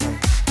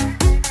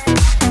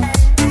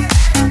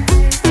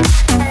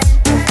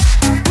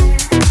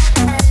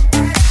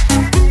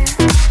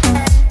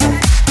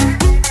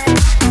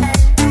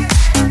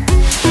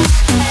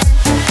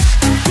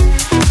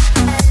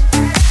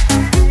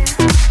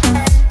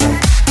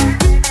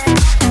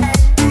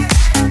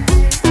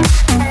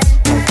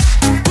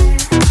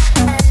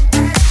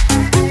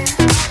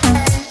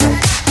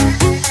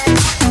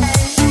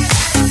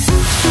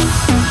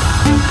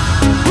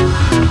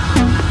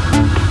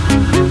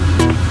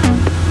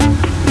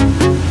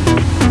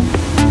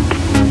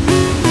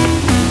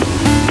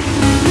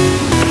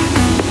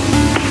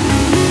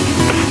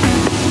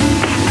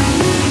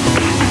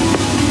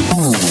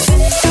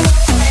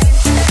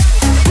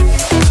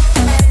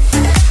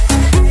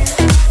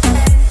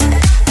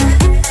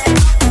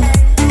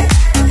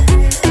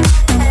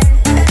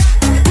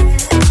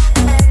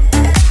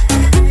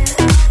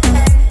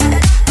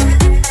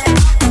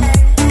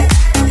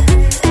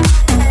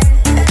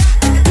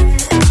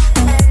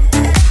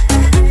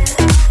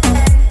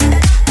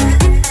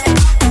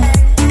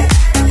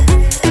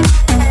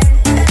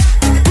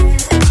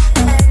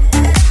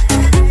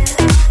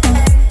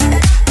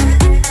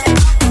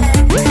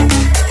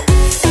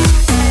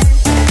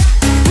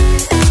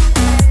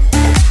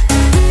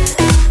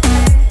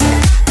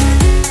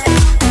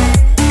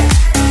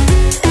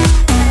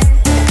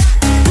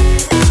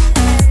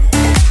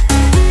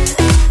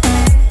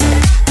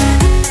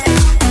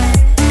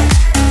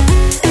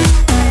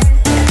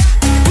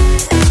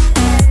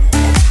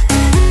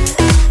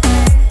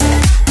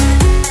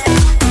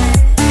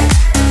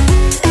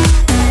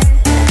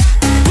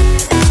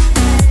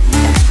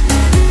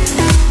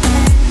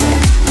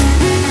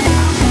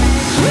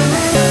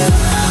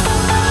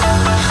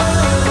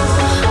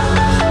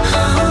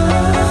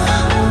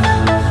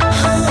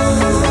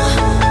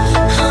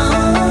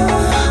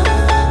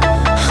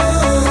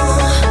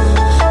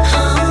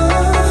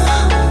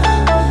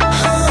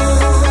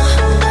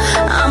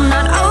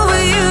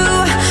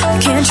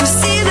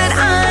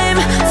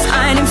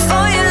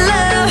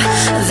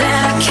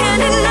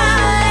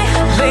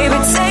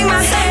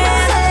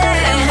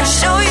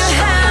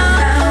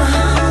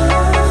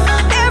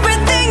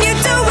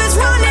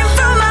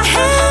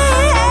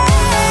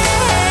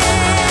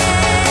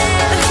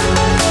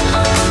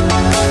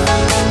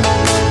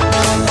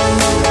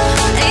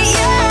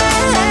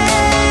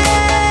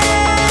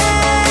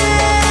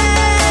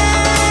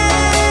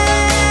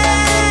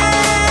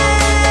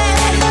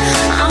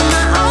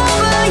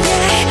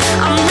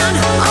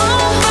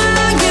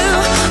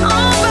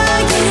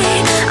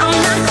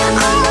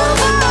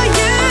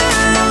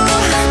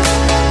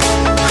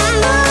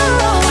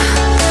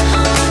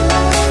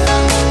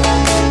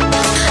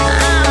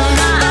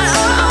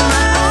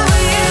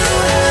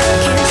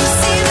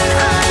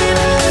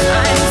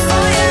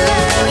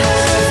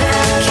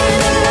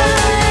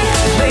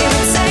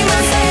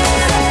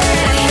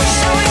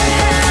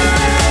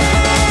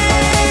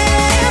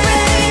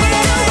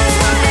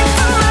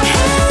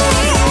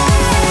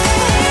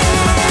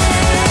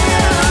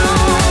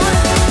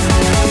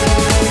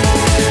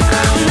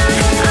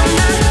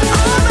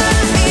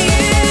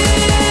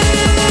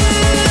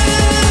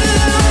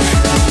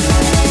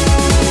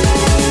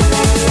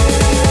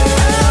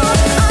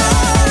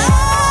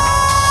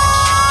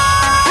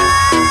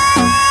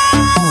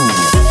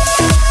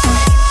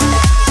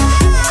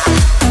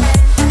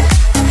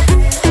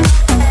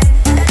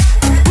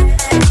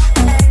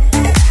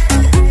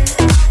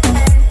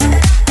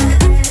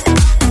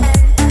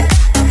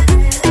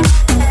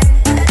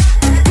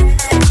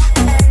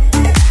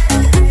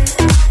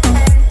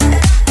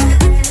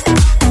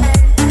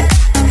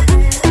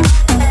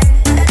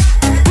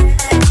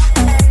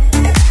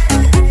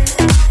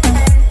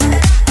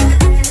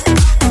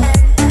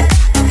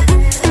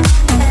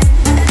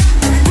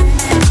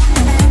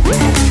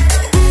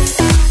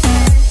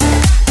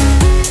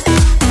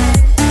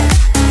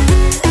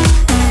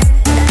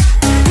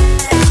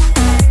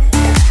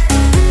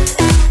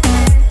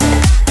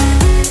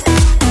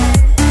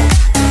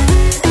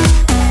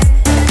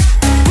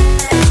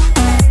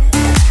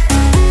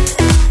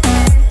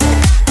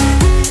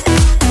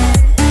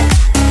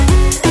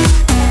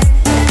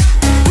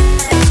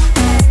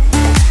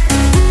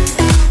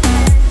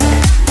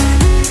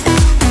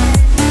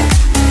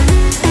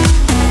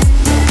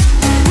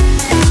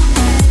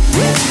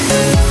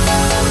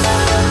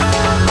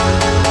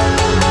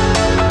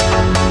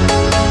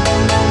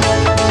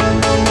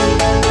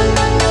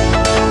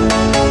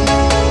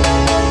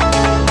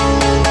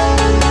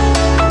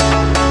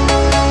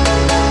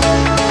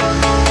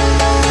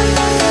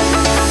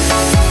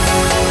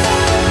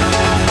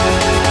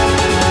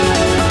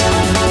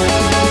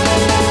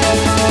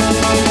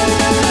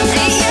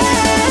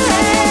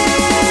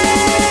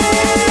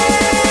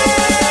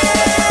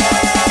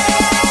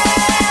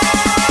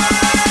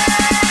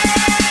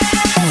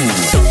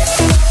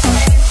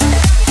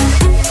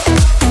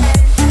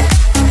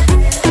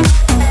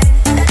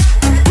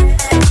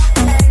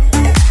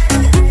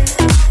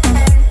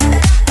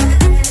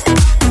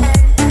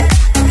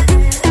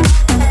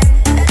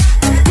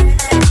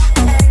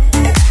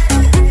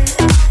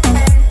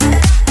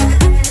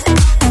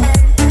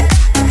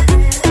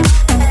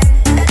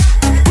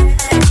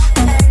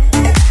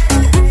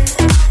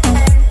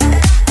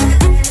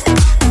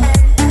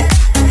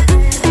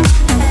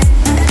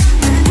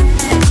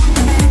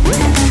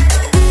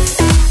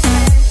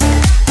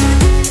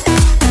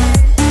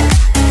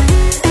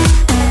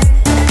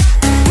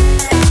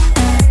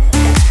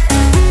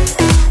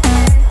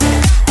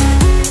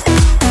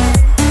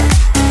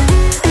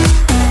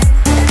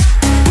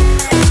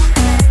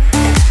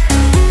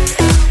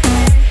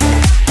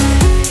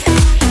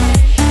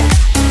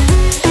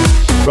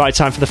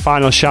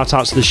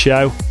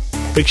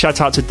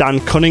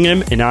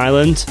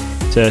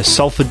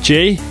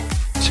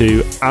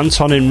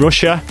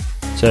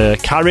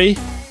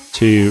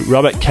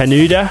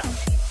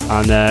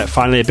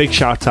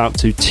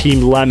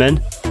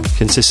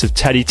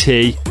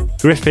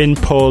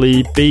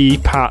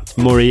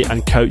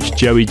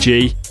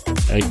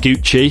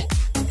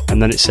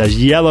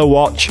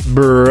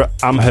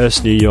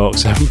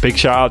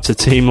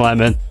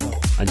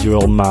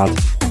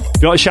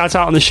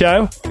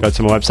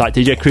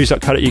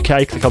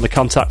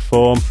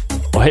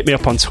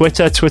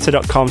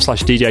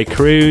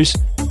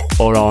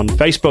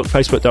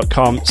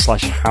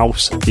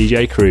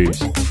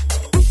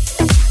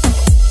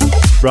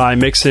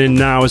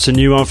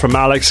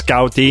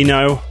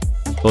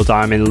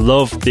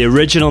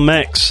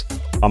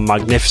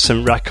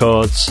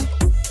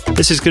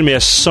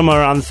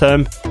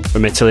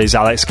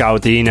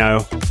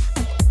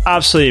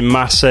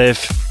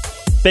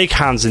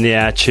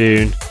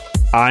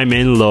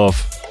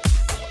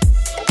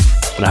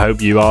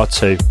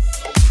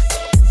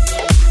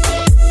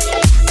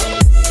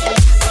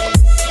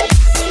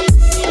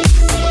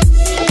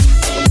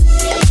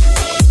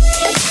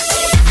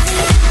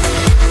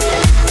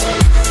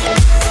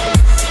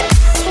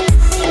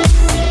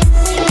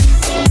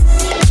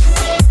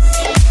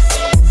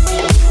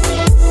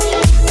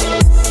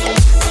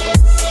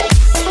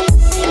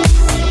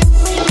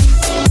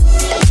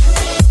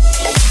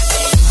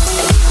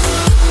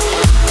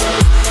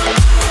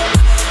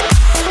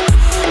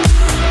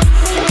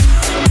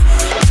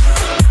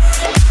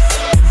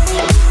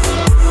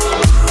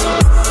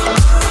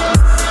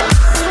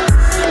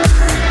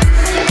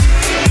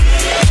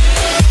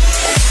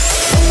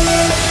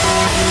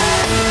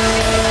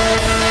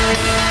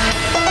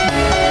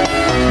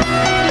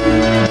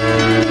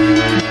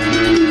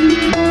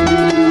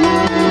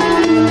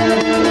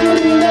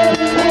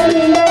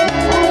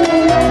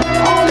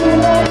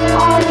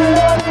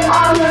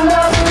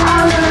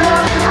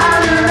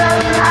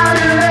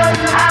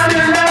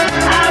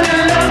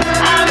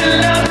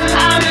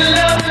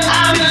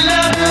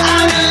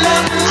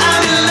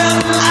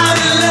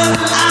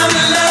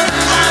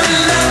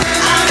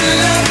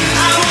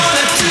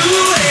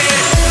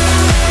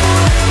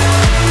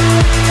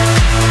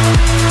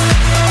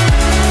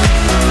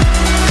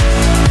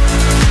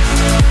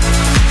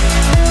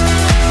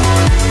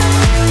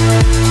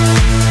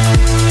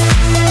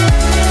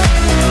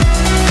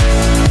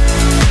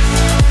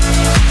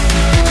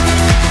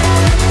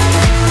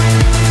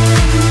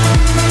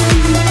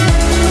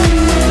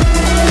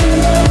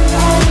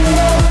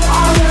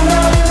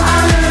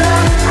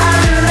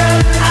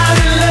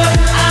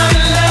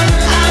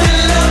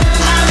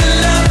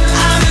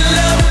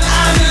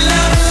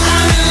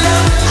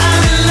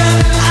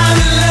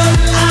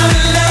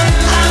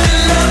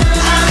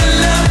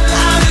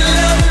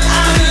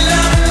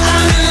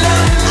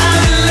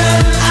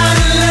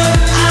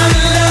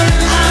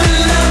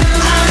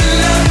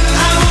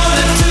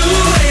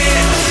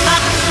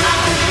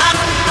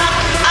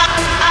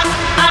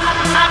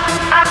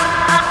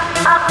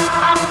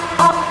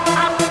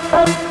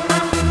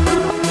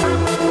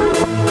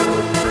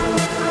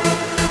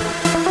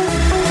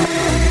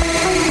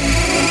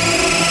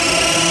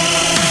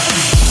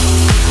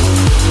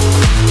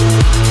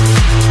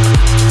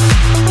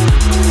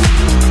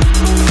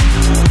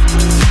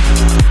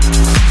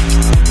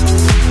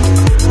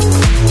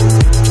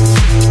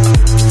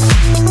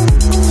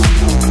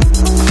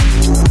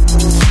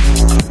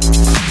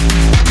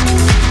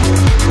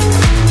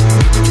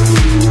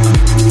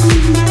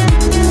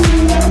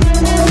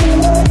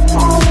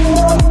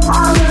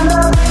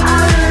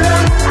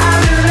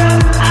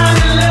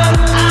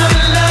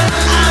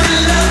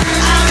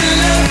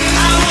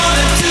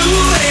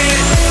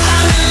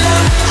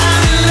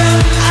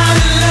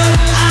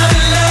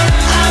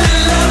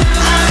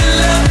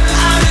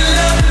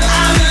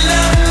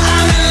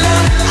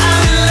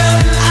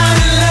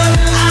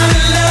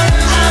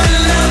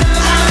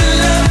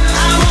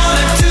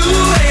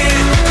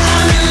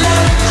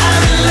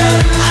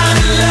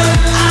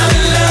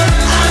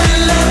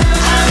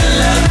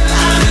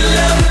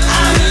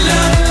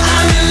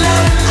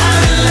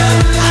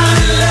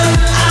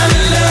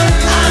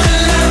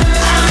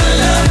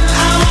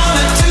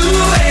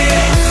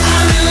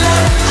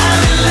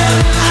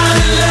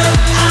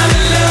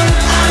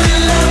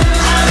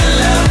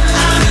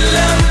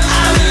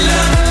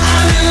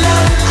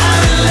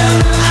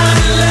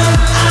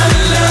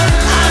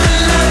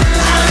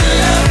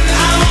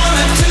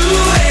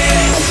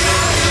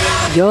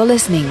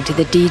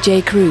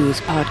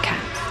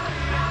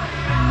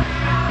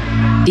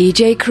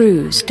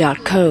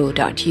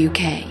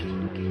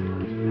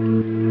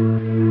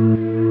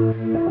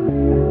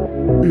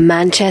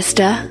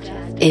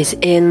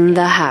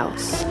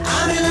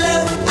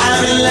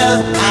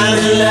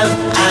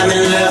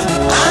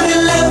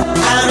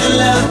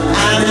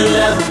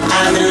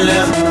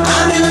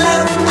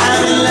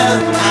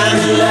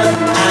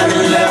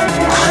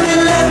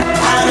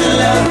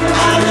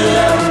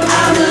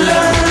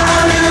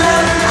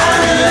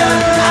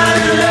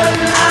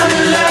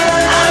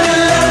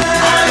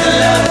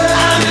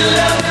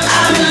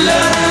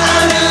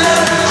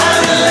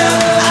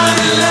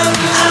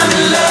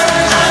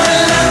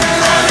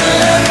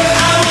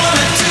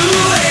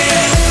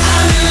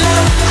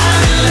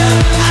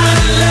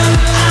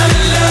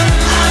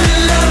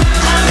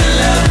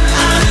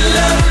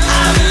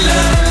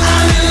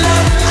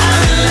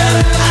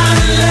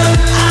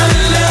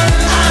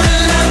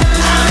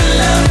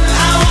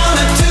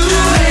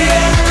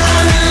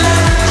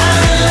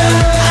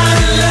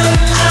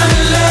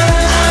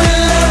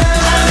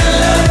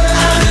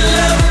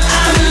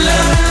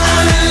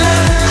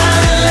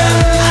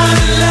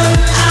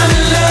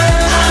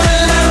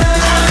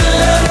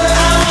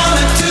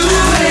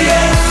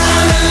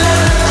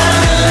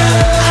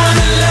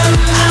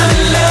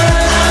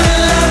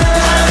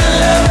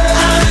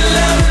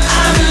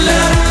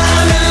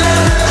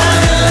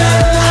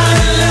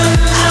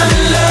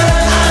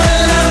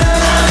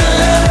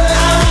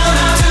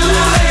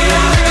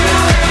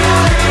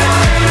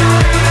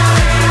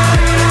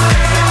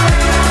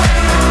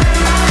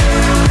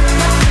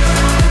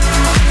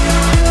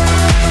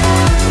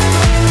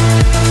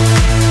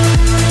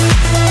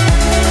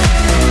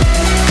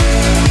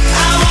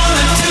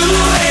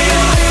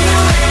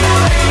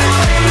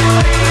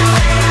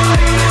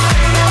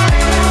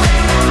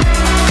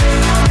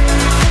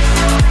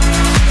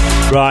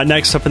 Right,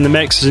 next up in the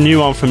mix is a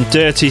new one from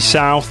Dirty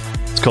South.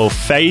 It's called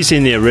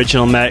Phasing, the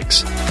original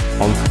mix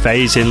on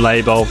Phasing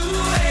label.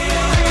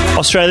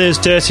 Australia's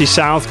Dirty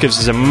South gives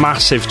us a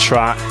massive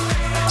track,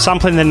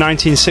 sampling the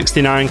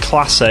 1969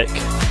 classic,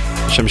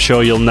 which I'm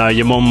sure you'll know.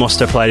 Your mum must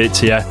have played it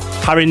to you.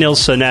 Harry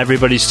Nilsson,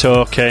 Everybody's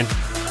Talking.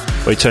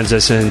 But he turns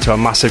this into a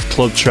massive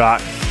club track.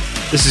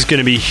 This is going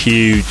to be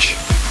huge.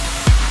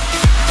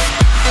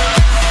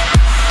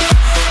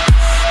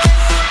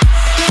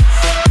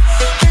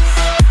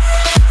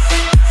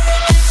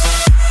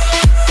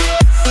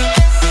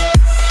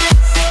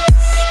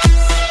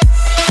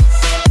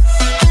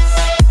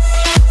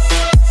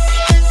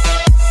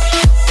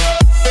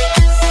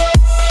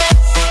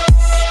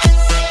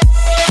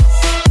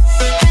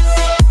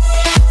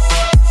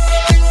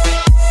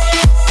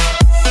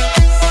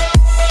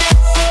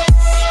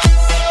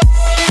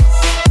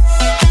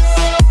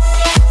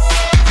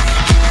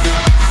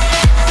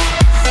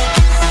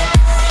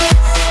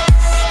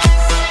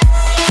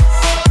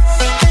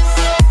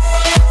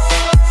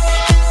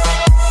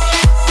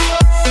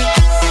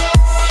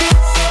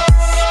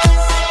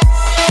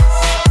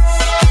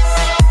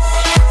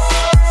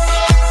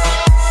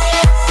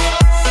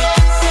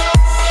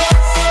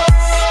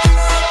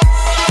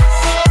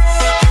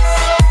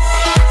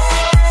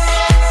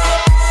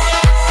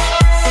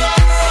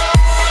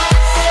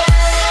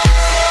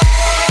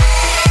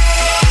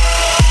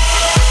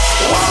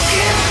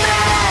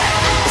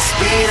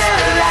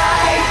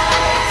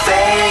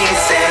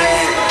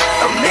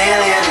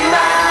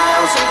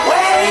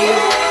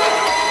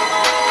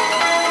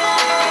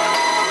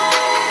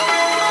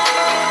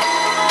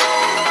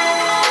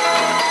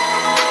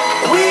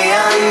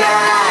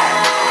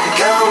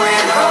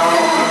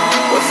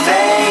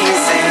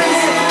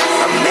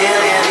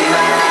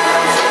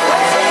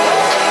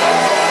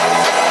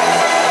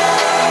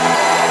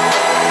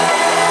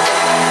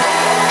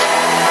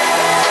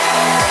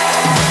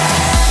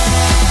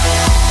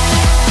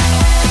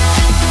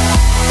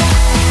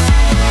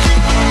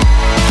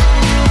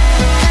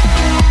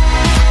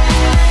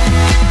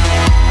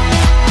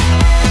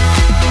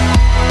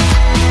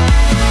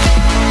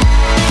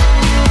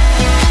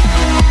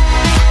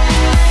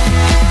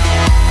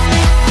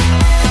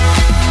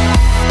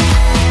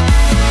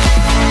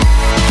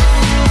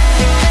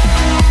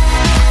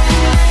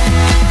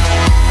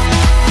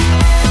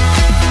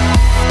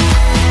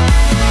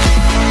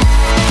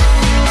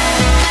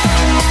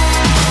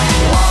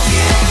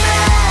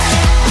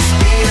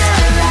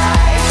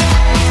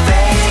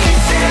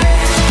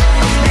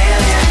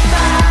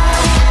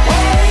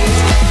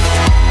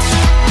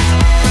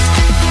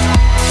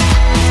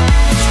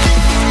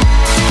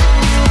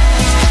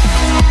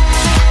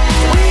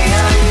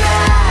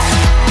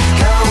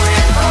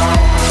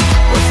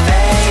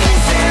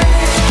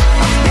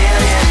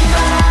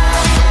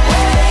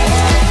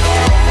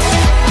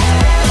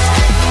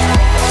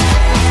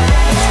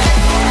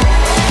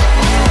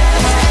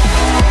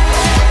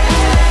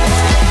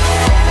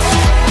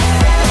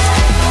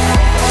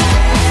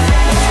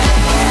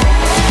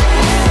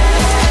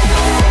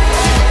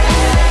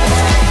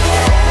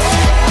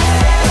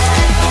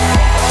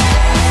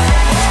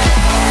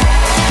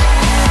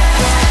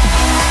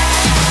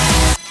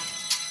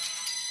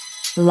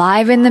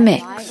 Live in the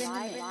mix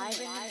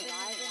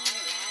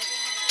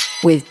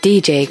with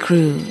DJ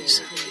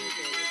Cruise.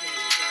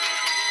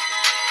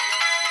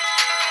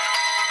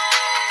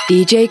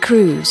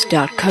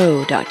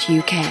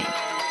 djcruise.co.uk.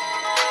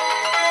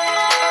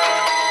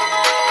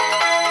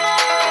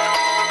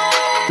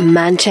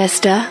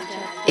 Manchester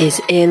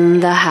is in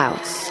the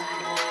house.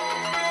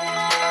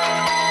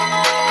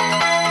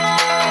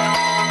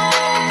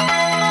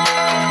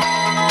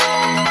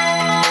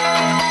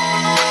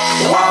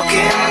 Walking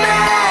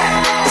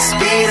at the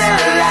speed of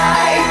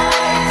light,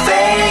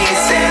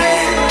 facing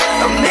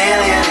a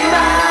million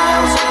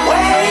miles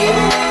away.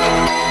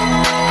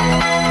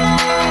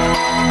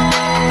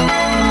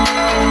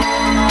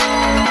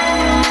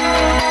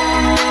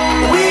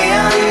 We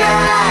are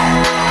not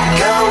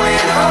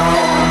going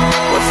home,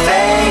 we're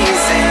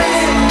facing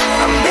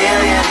a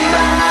million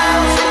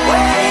miles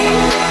away.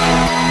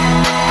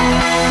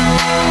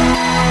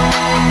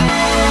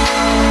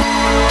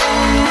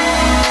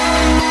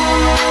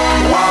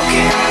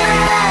 Walking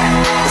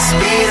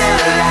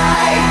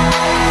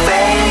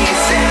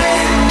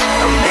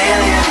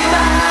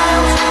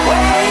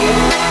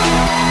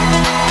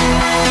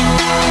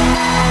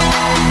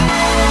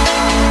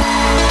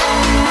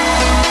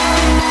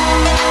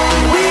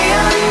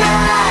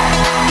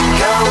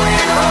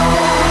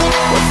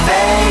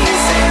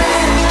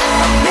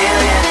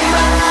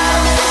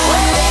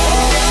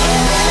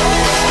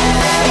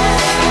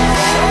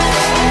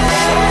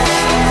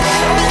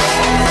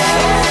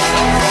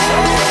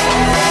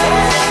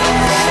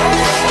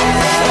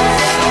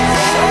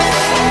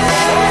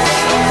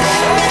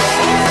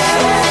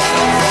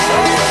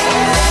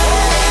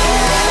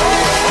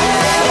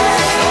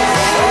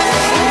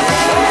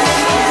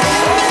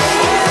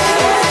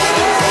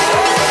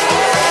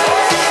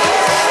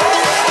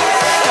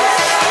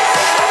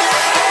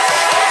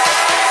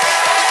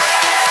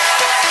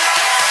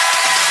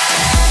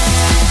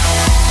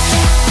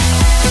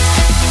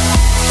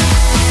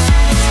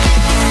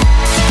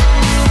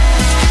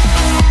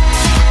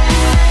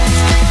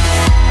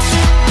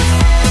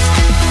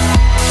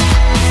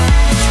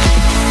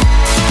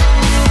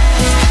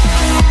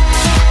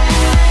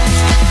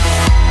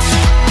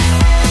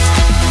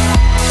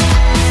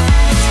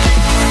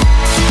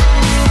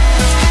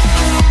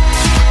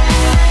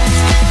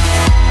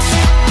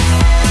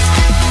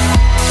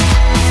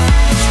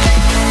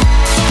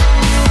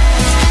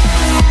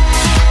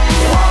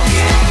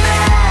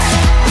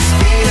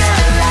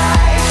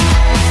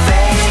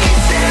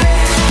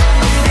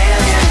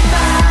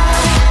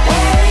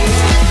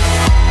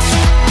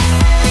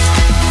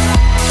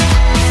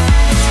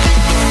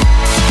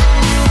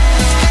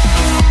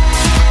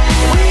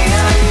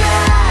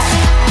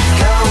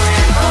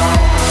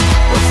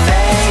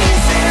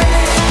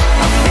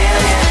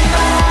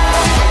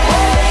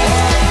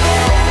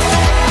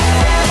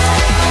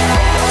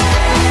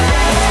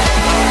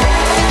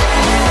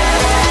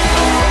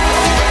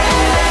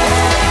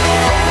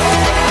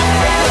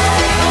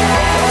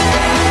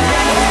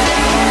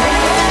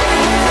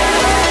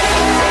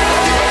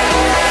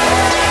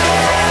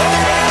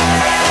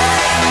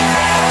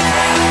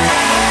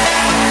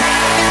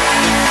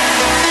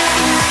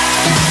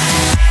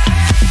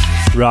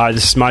Right,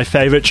 this is my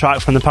favourite track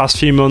from the past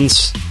few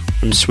months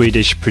from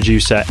Swedish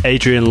producer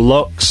Adrian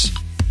Lux.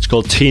 It's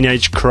called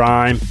Teenage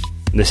Crime,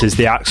 and this is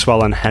the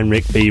Axwell and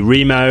Henrik B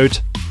remode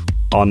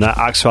on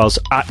Axwell's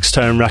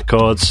Axtone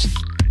Records.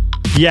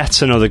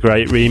 Yet another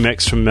great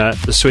remix from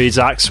the Swedes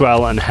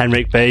Axwell and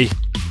Henrik B.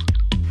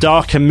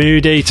 Dark and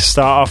moody to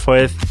start off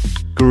with,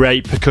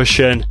 great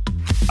percussion,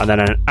 and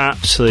then an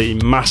absolutely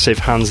massive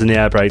hands in the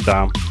air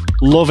breakdown.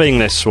 Loving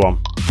this one.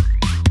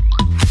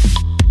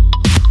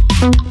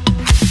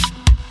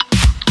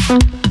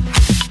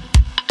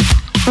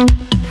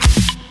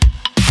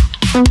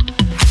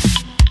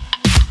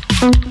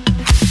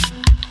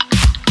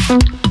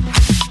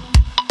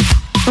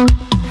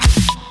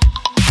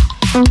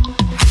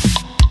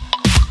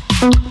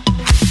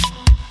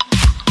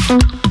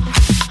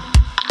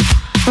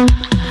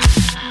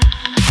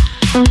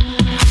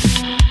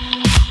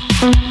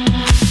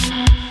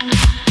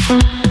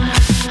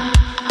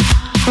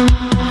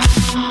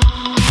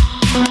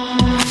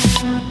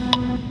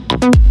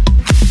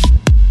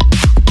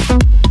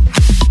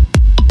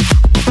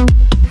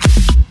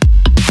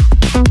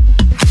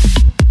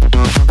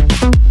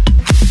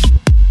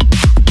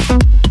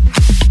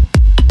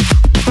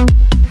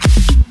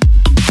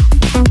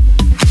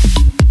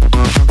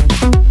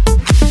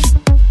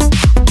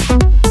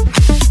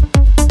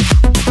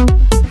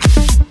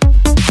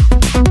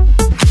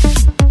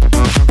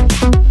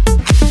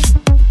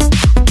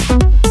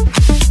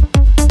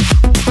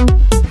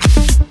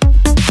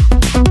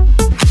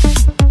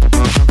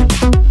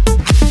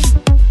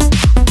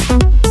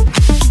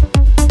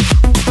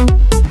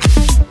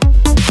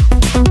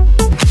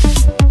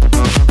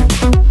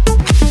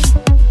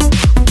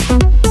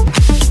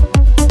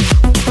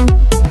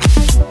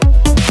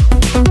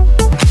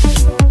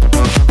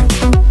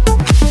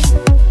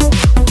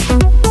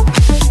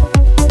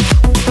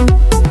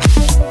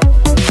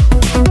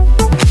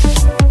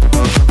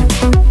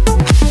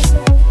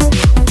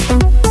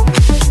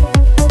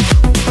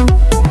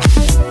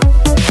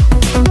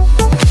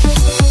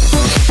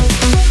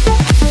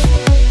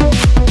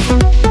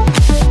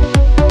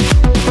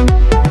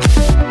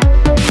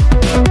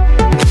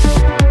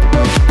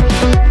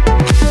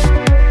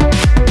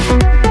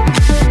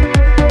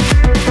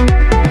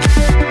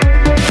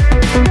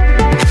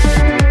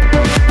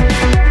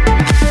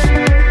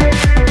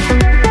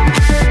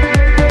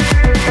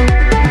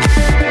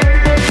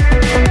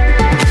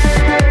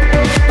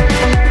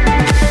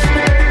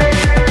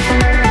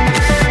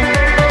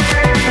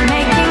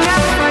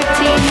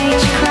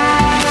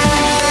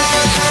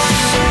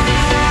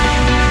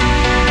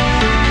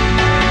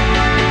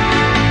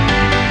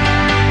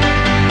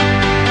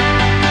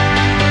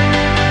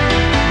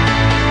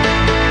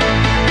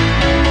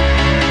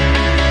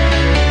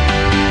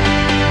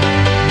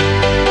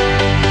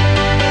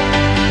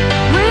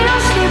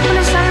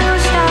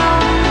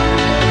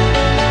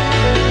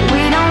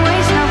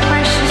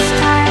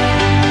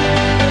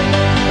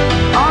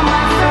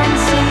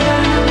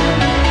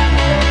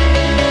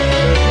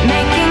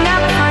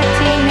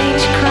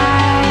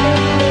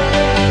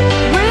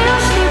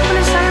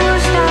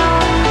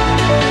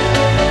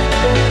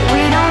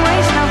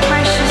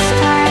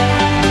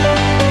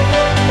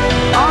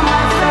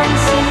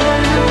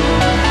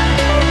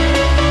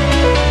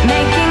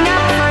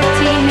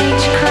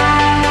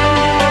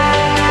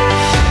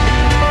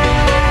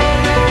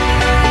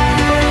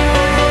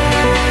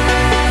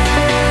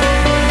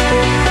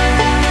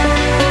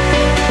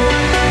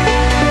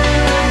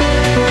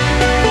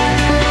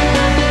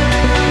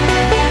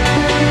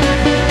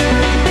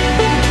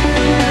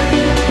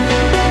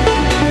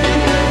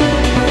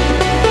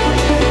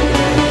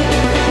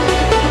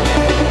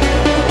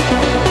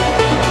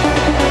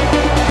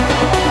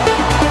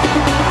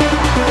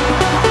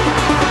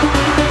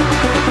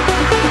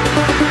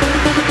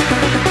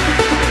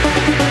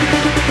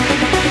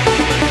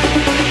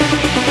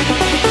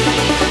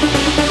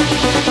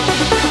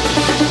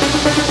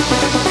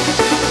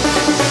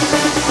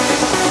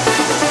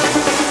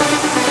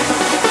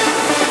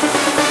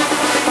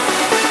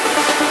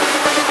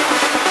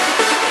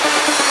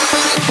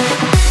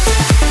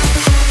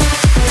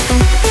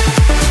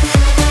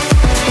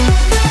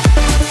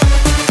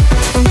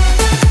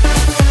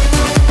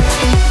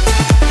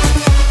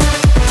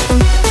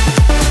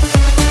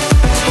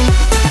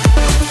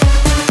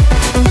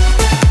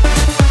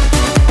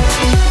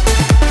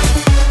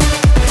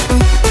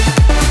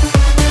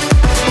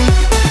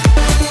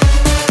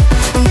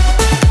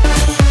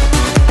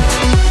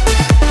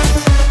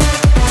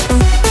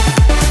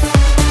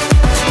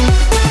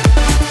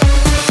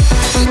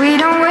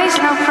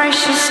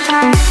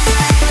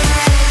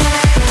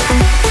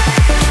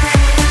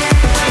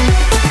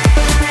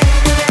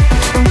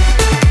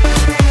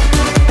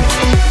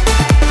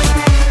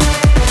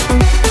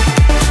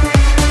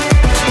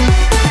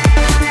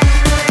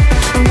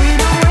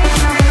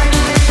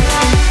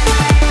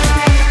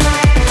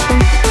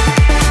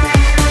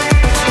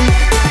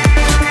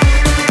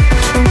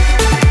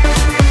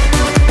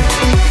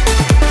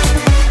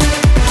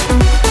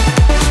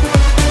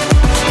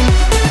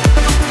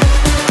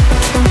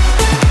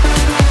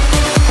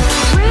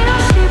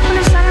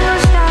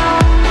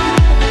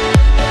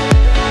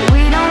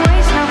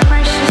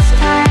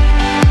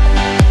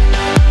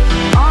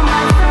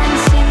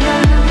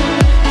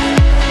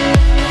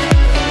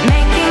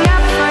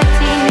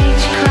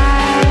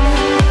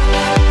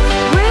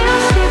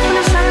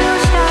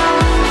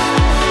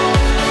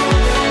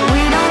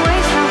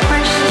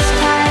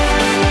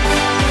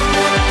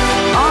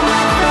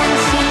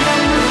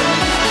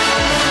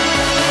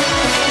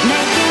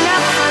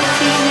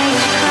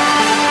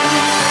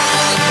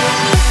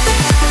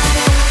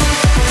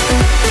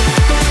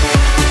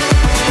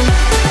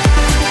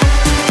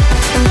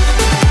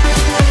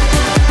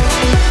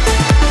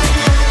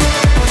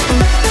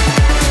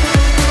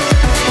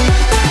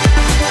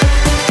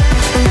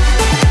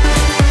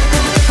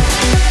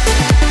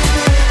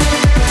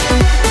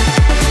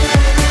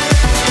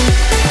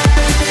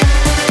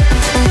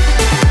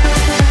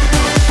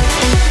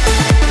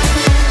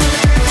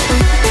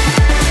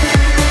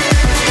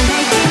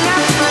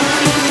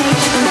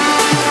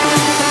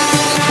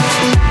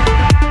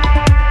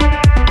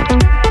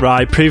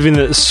 Right, proving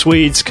that the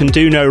Swedes can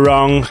do no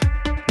wrong,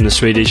 and the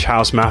Swedish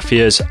House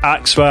Mafia's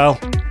Axwell.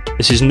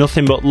 This is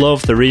Nothing But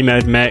Love, the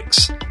remade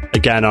mix,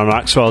 again on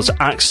Axwell's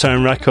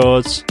Axtone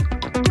Records.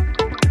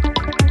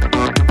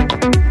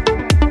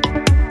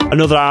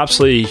 Another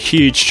absolutely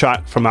huge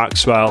track from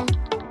Axwell.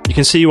 You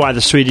can see why the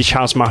Swedish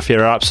House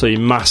Mafia are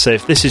absolutely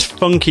massive. This is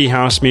funky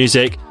house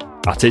music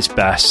at its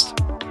best.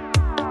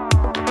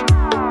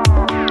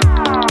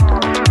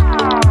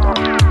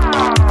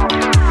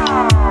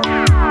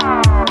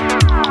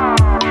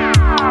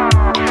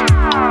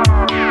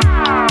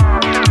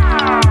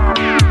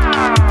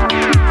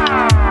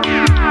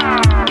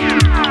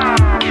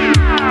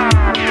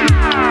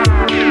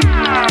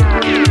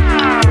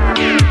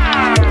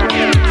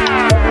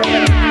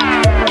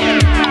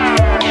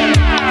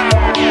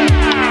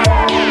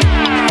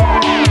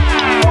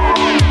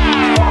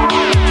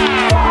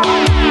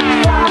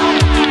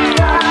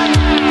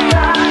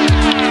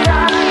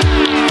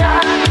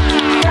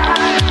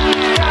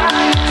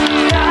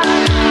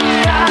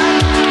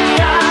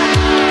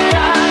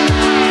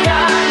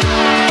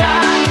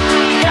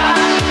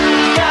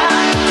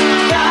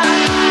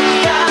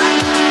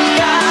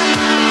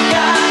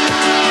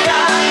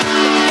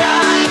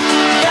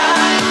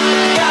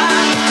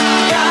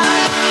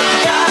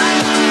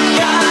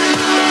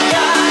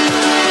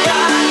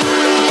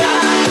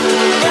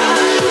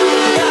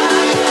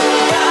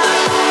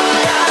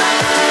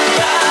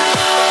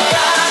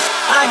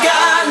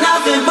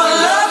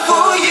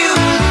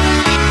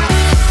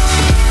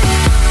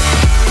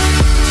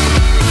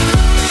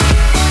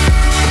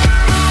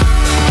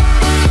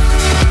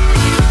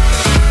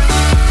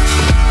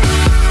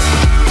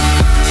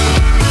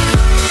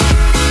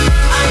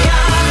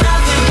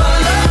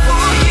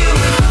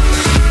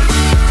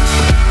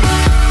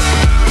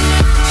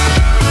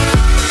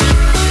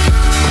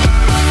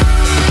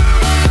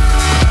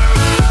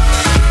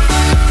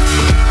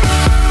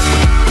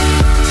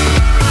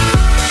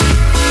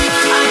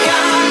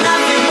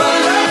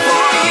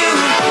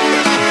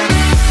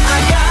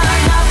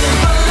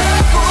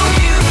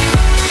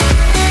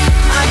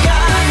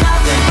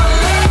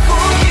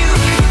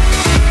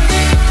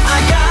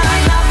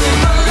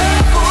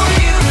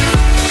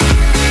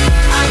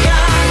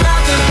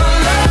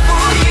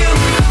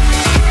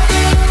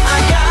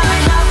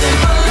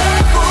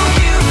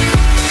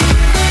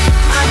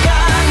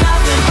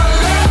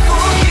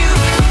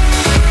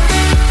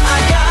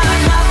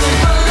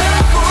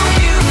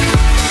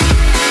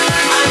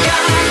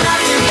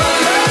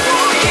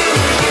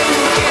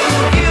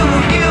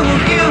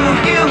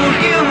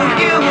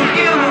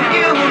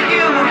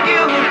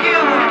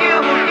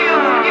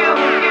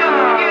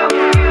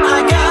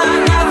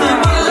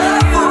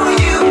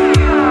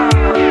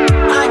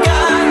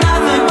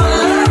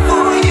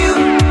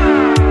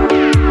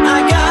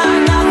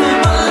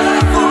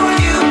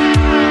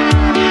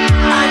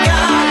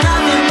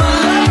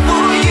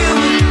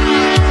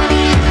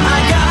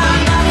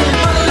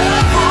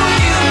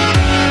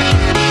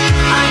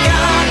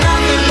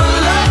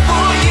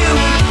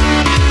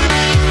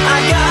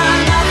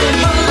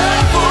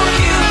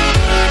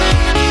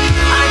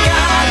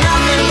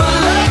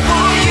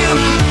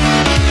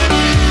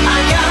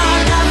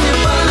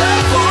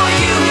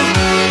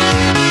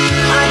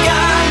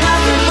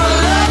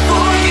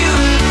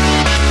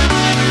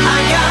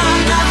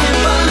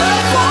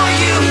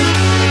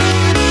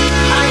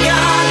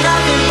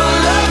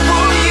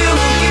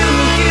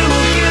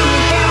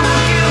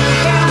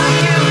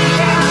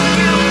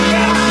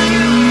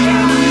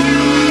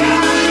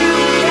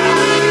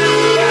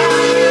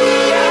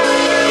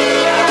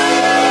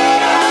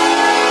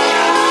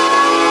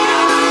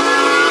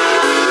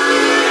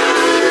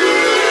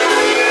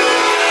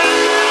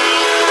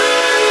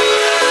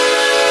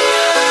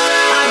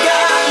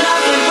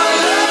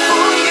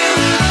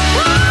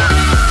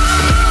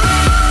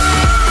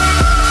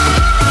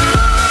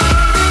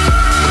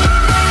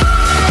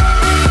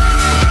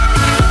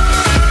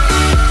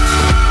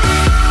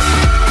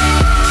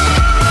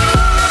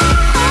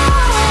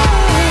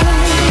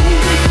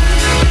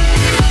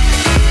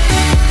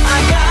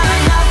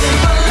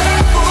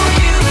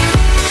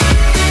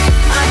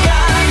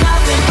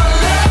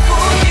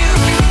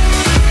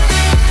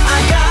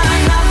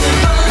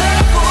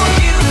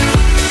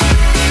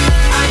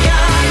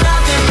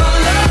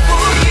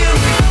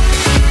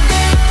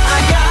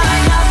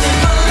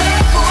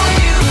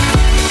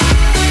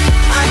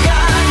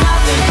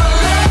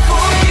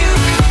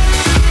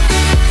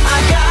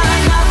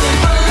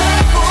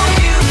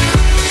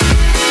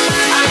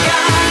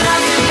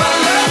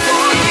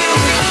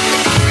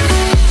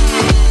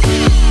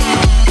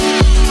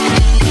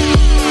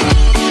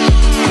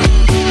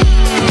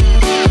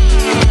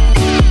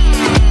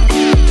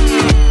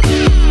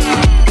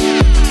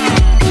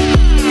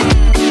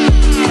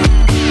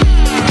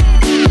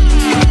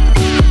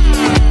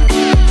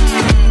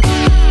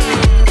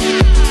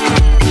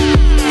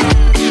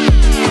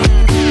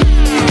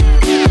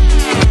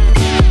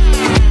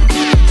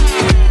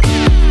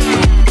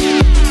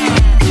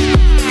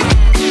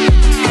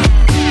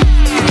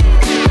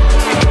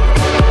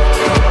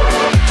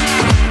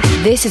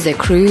 This is a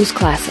Cruise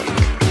classic.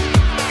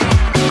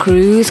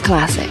 Cruise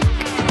classic.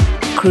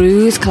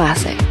 Cruise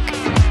classic.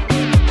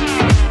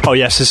 Oh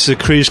yes, this is a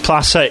Cruise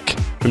classic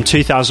from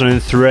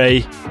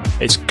 2003.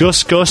 It's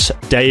Gus Gus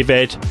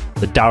David,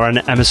 the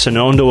Darren Emerson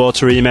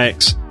Underwater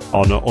remix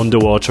on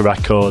Underwater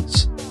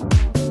Records.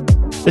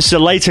 This is a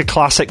later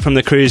classic from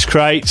the Cruise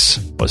crates,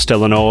 but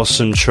still an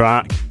awesome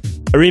track.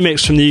 A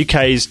remix from the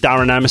UK's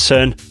Darren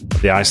Emerson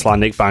of the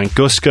Icelandic band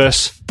Gus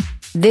Gus.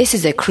 This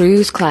is a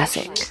Cruise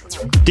classic.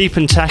 Deep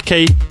and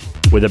techy,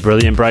 with a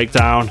brilliant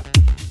breakdown.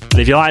 And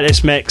if you like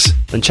this mix,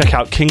 then check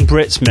out King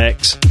Brit's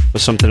mix for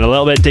something a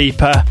little bit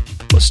deeper,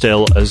 but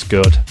still as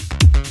good.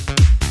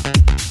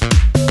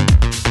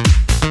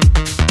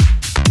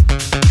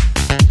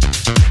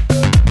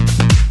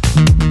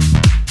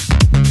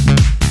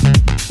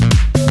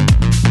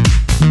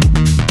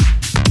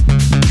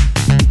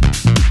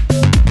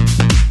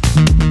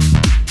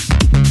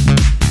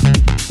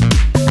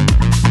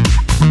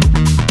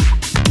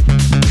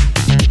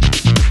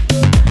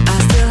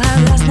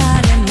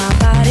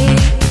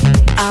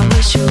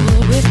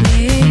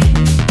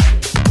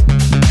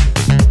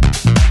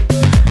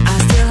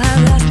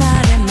 Last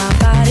night in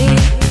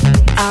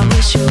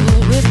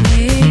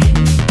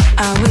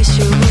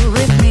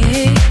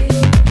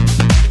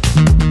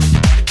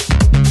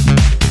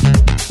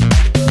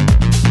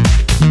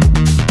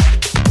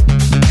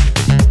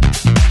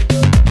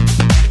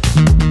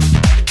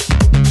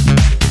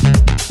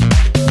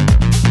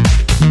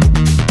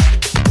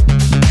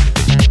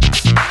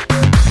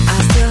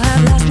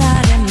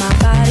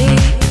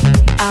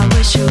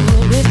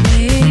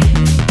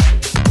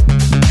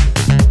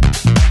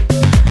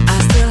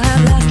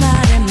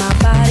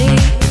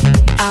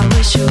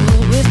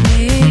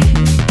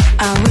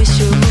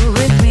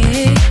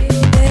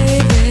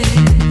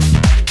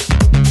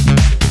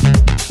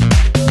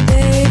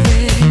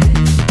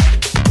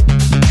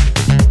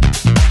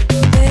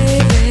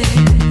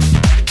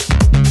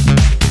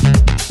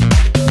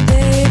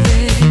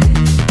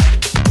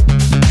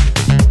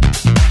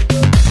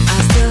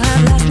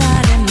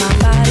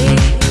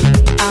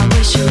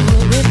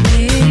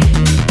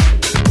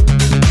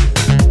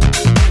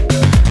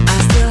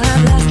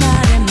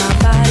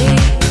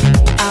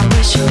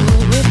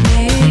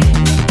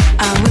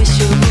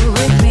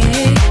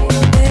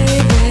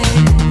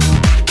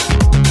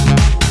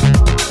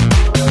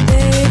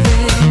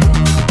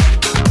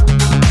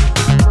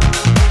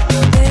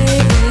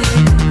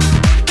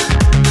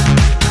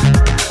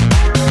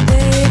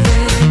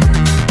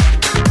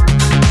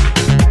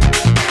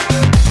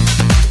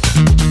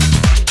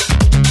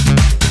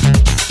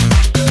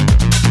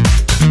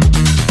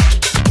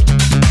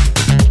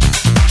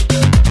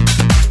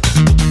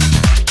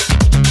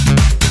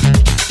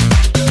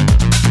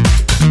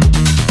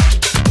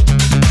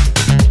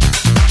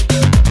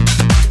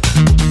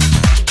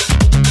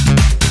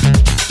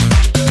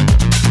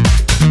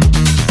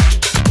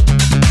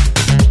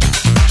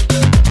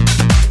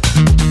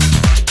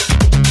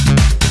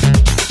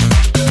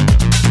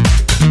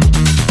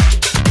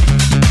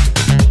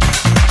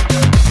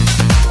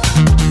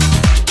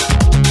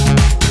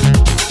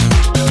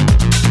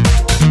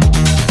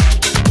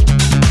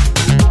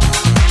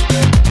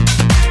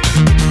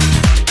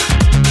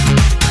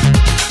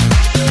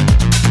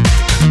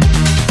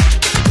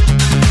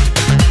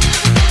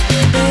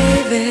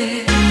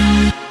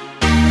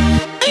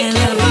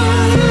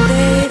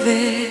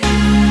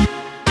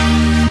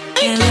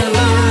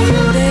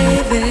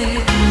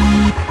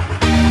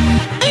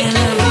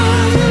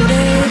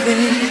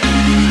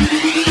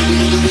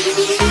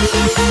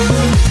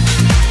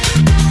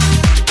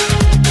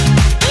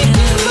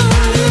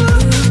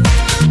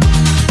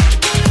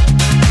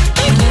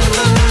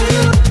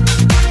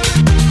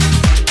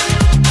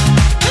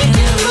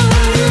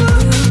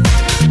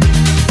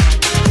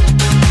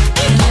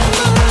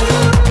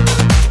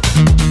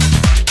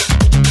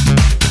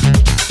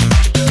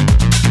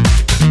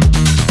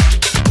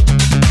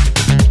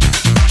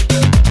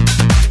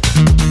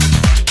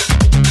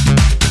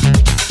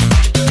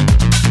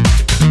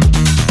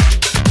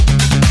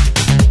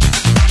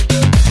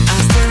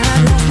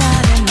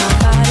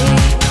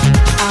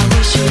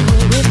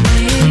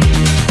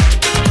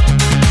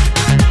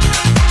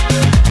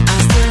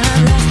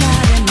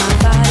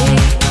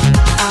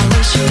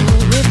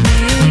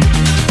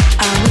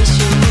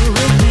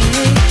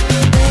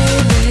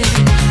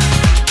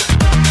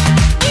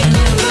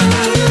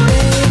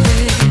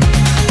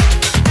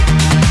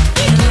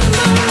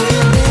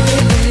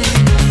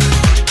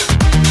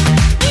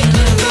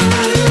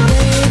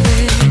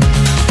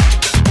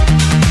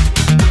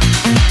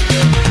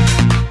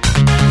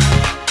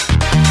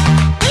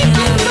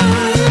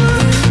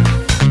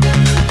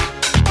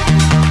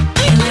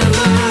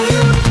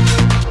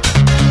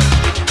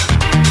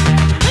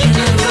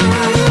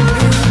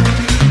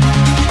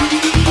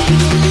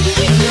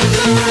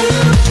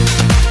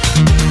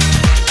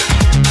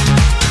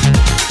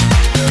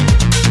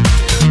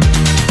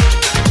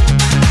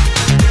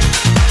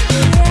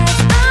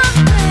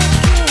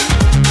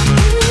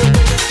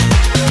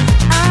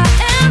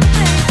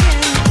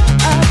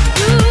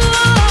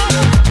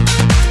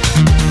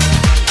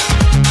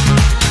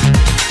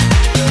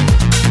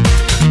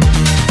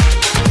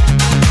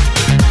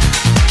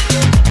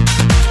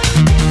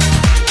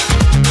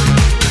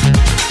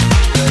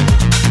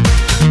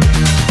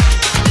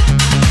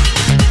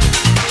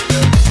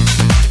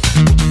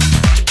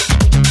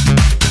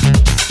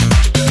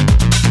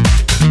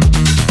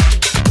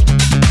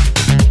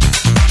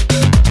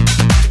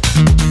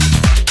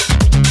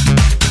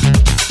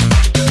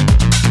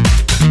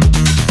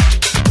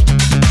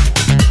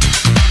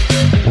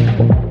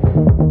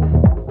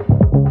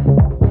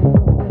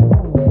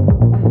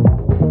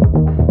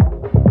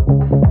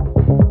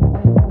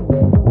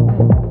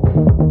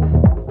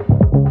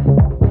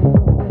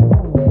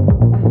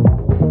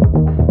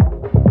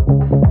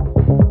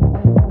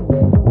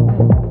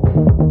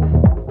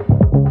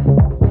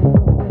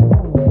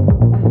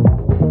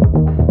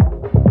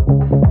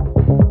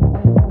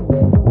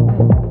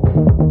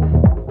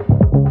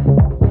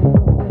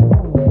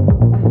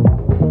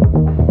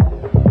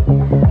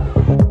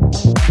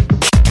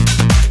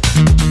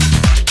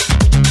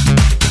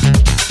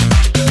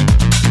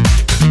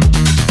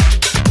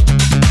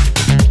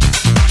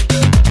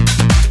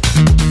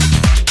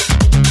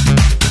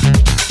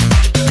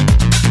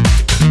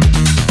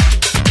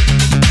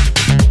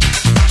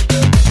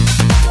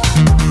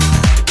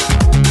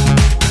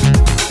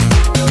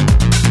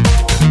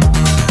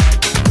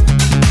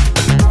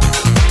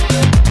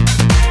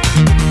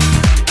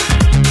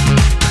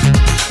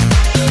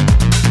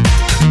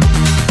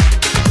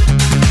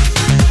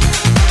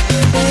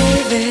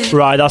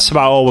Right, that's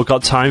about all we've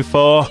got time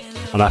for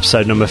on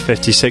episode number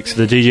 56 of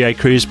the DJ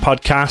Cruise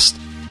podcast.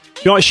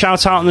 If you want to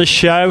shout out on the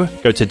show,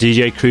 go to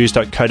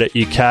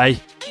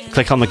djcruise.co.uk,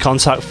 click on the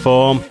contact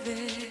form,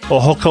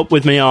 or hook up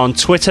with me on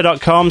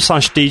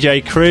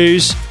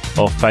twitter.com/djcruise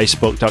or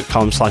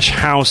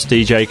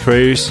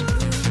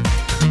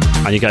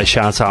facebook.com/housedjcruise, and you get a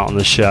shout out on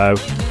the show.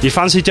 If you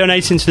fancy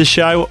donating to the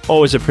show,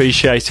 always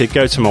appreciated.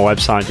 Go to my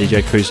website,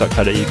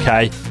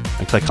 djcruise.co.uk,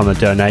 and click on the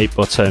donate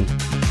button.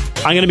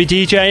 I'm going to be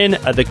DJing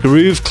at the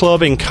Groove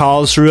Club in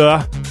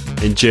Karlsruhe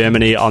in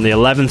Germany on the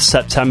 11th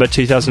September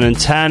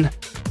 2010. So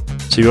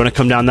if you want to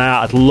come down there,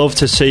 I'd love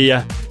to see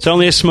you. It's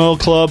only a small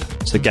club,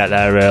 so get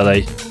there early.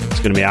 It's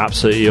going to be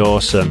absolutely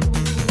awesome.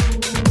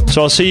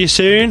 So I'll see you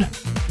soon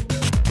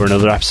for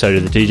another episode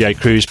of the DJ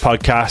Cruise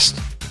podcast,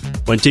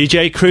 when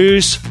DJ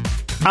Cruise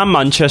and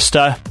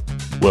Manchester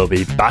will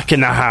be back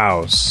in the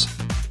house.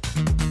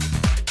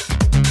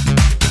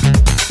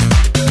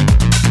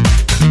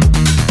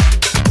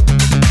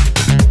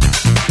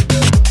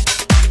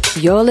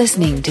 You're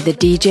listening to the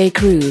DJ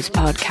Cruise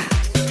podcast.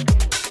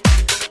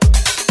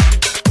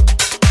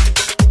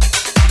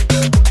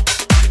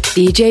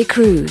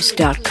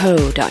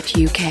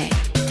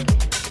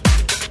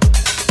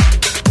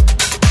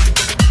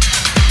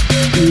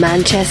 djcruise.co.uk.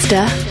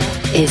 Manchester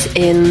is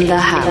in the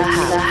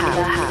house.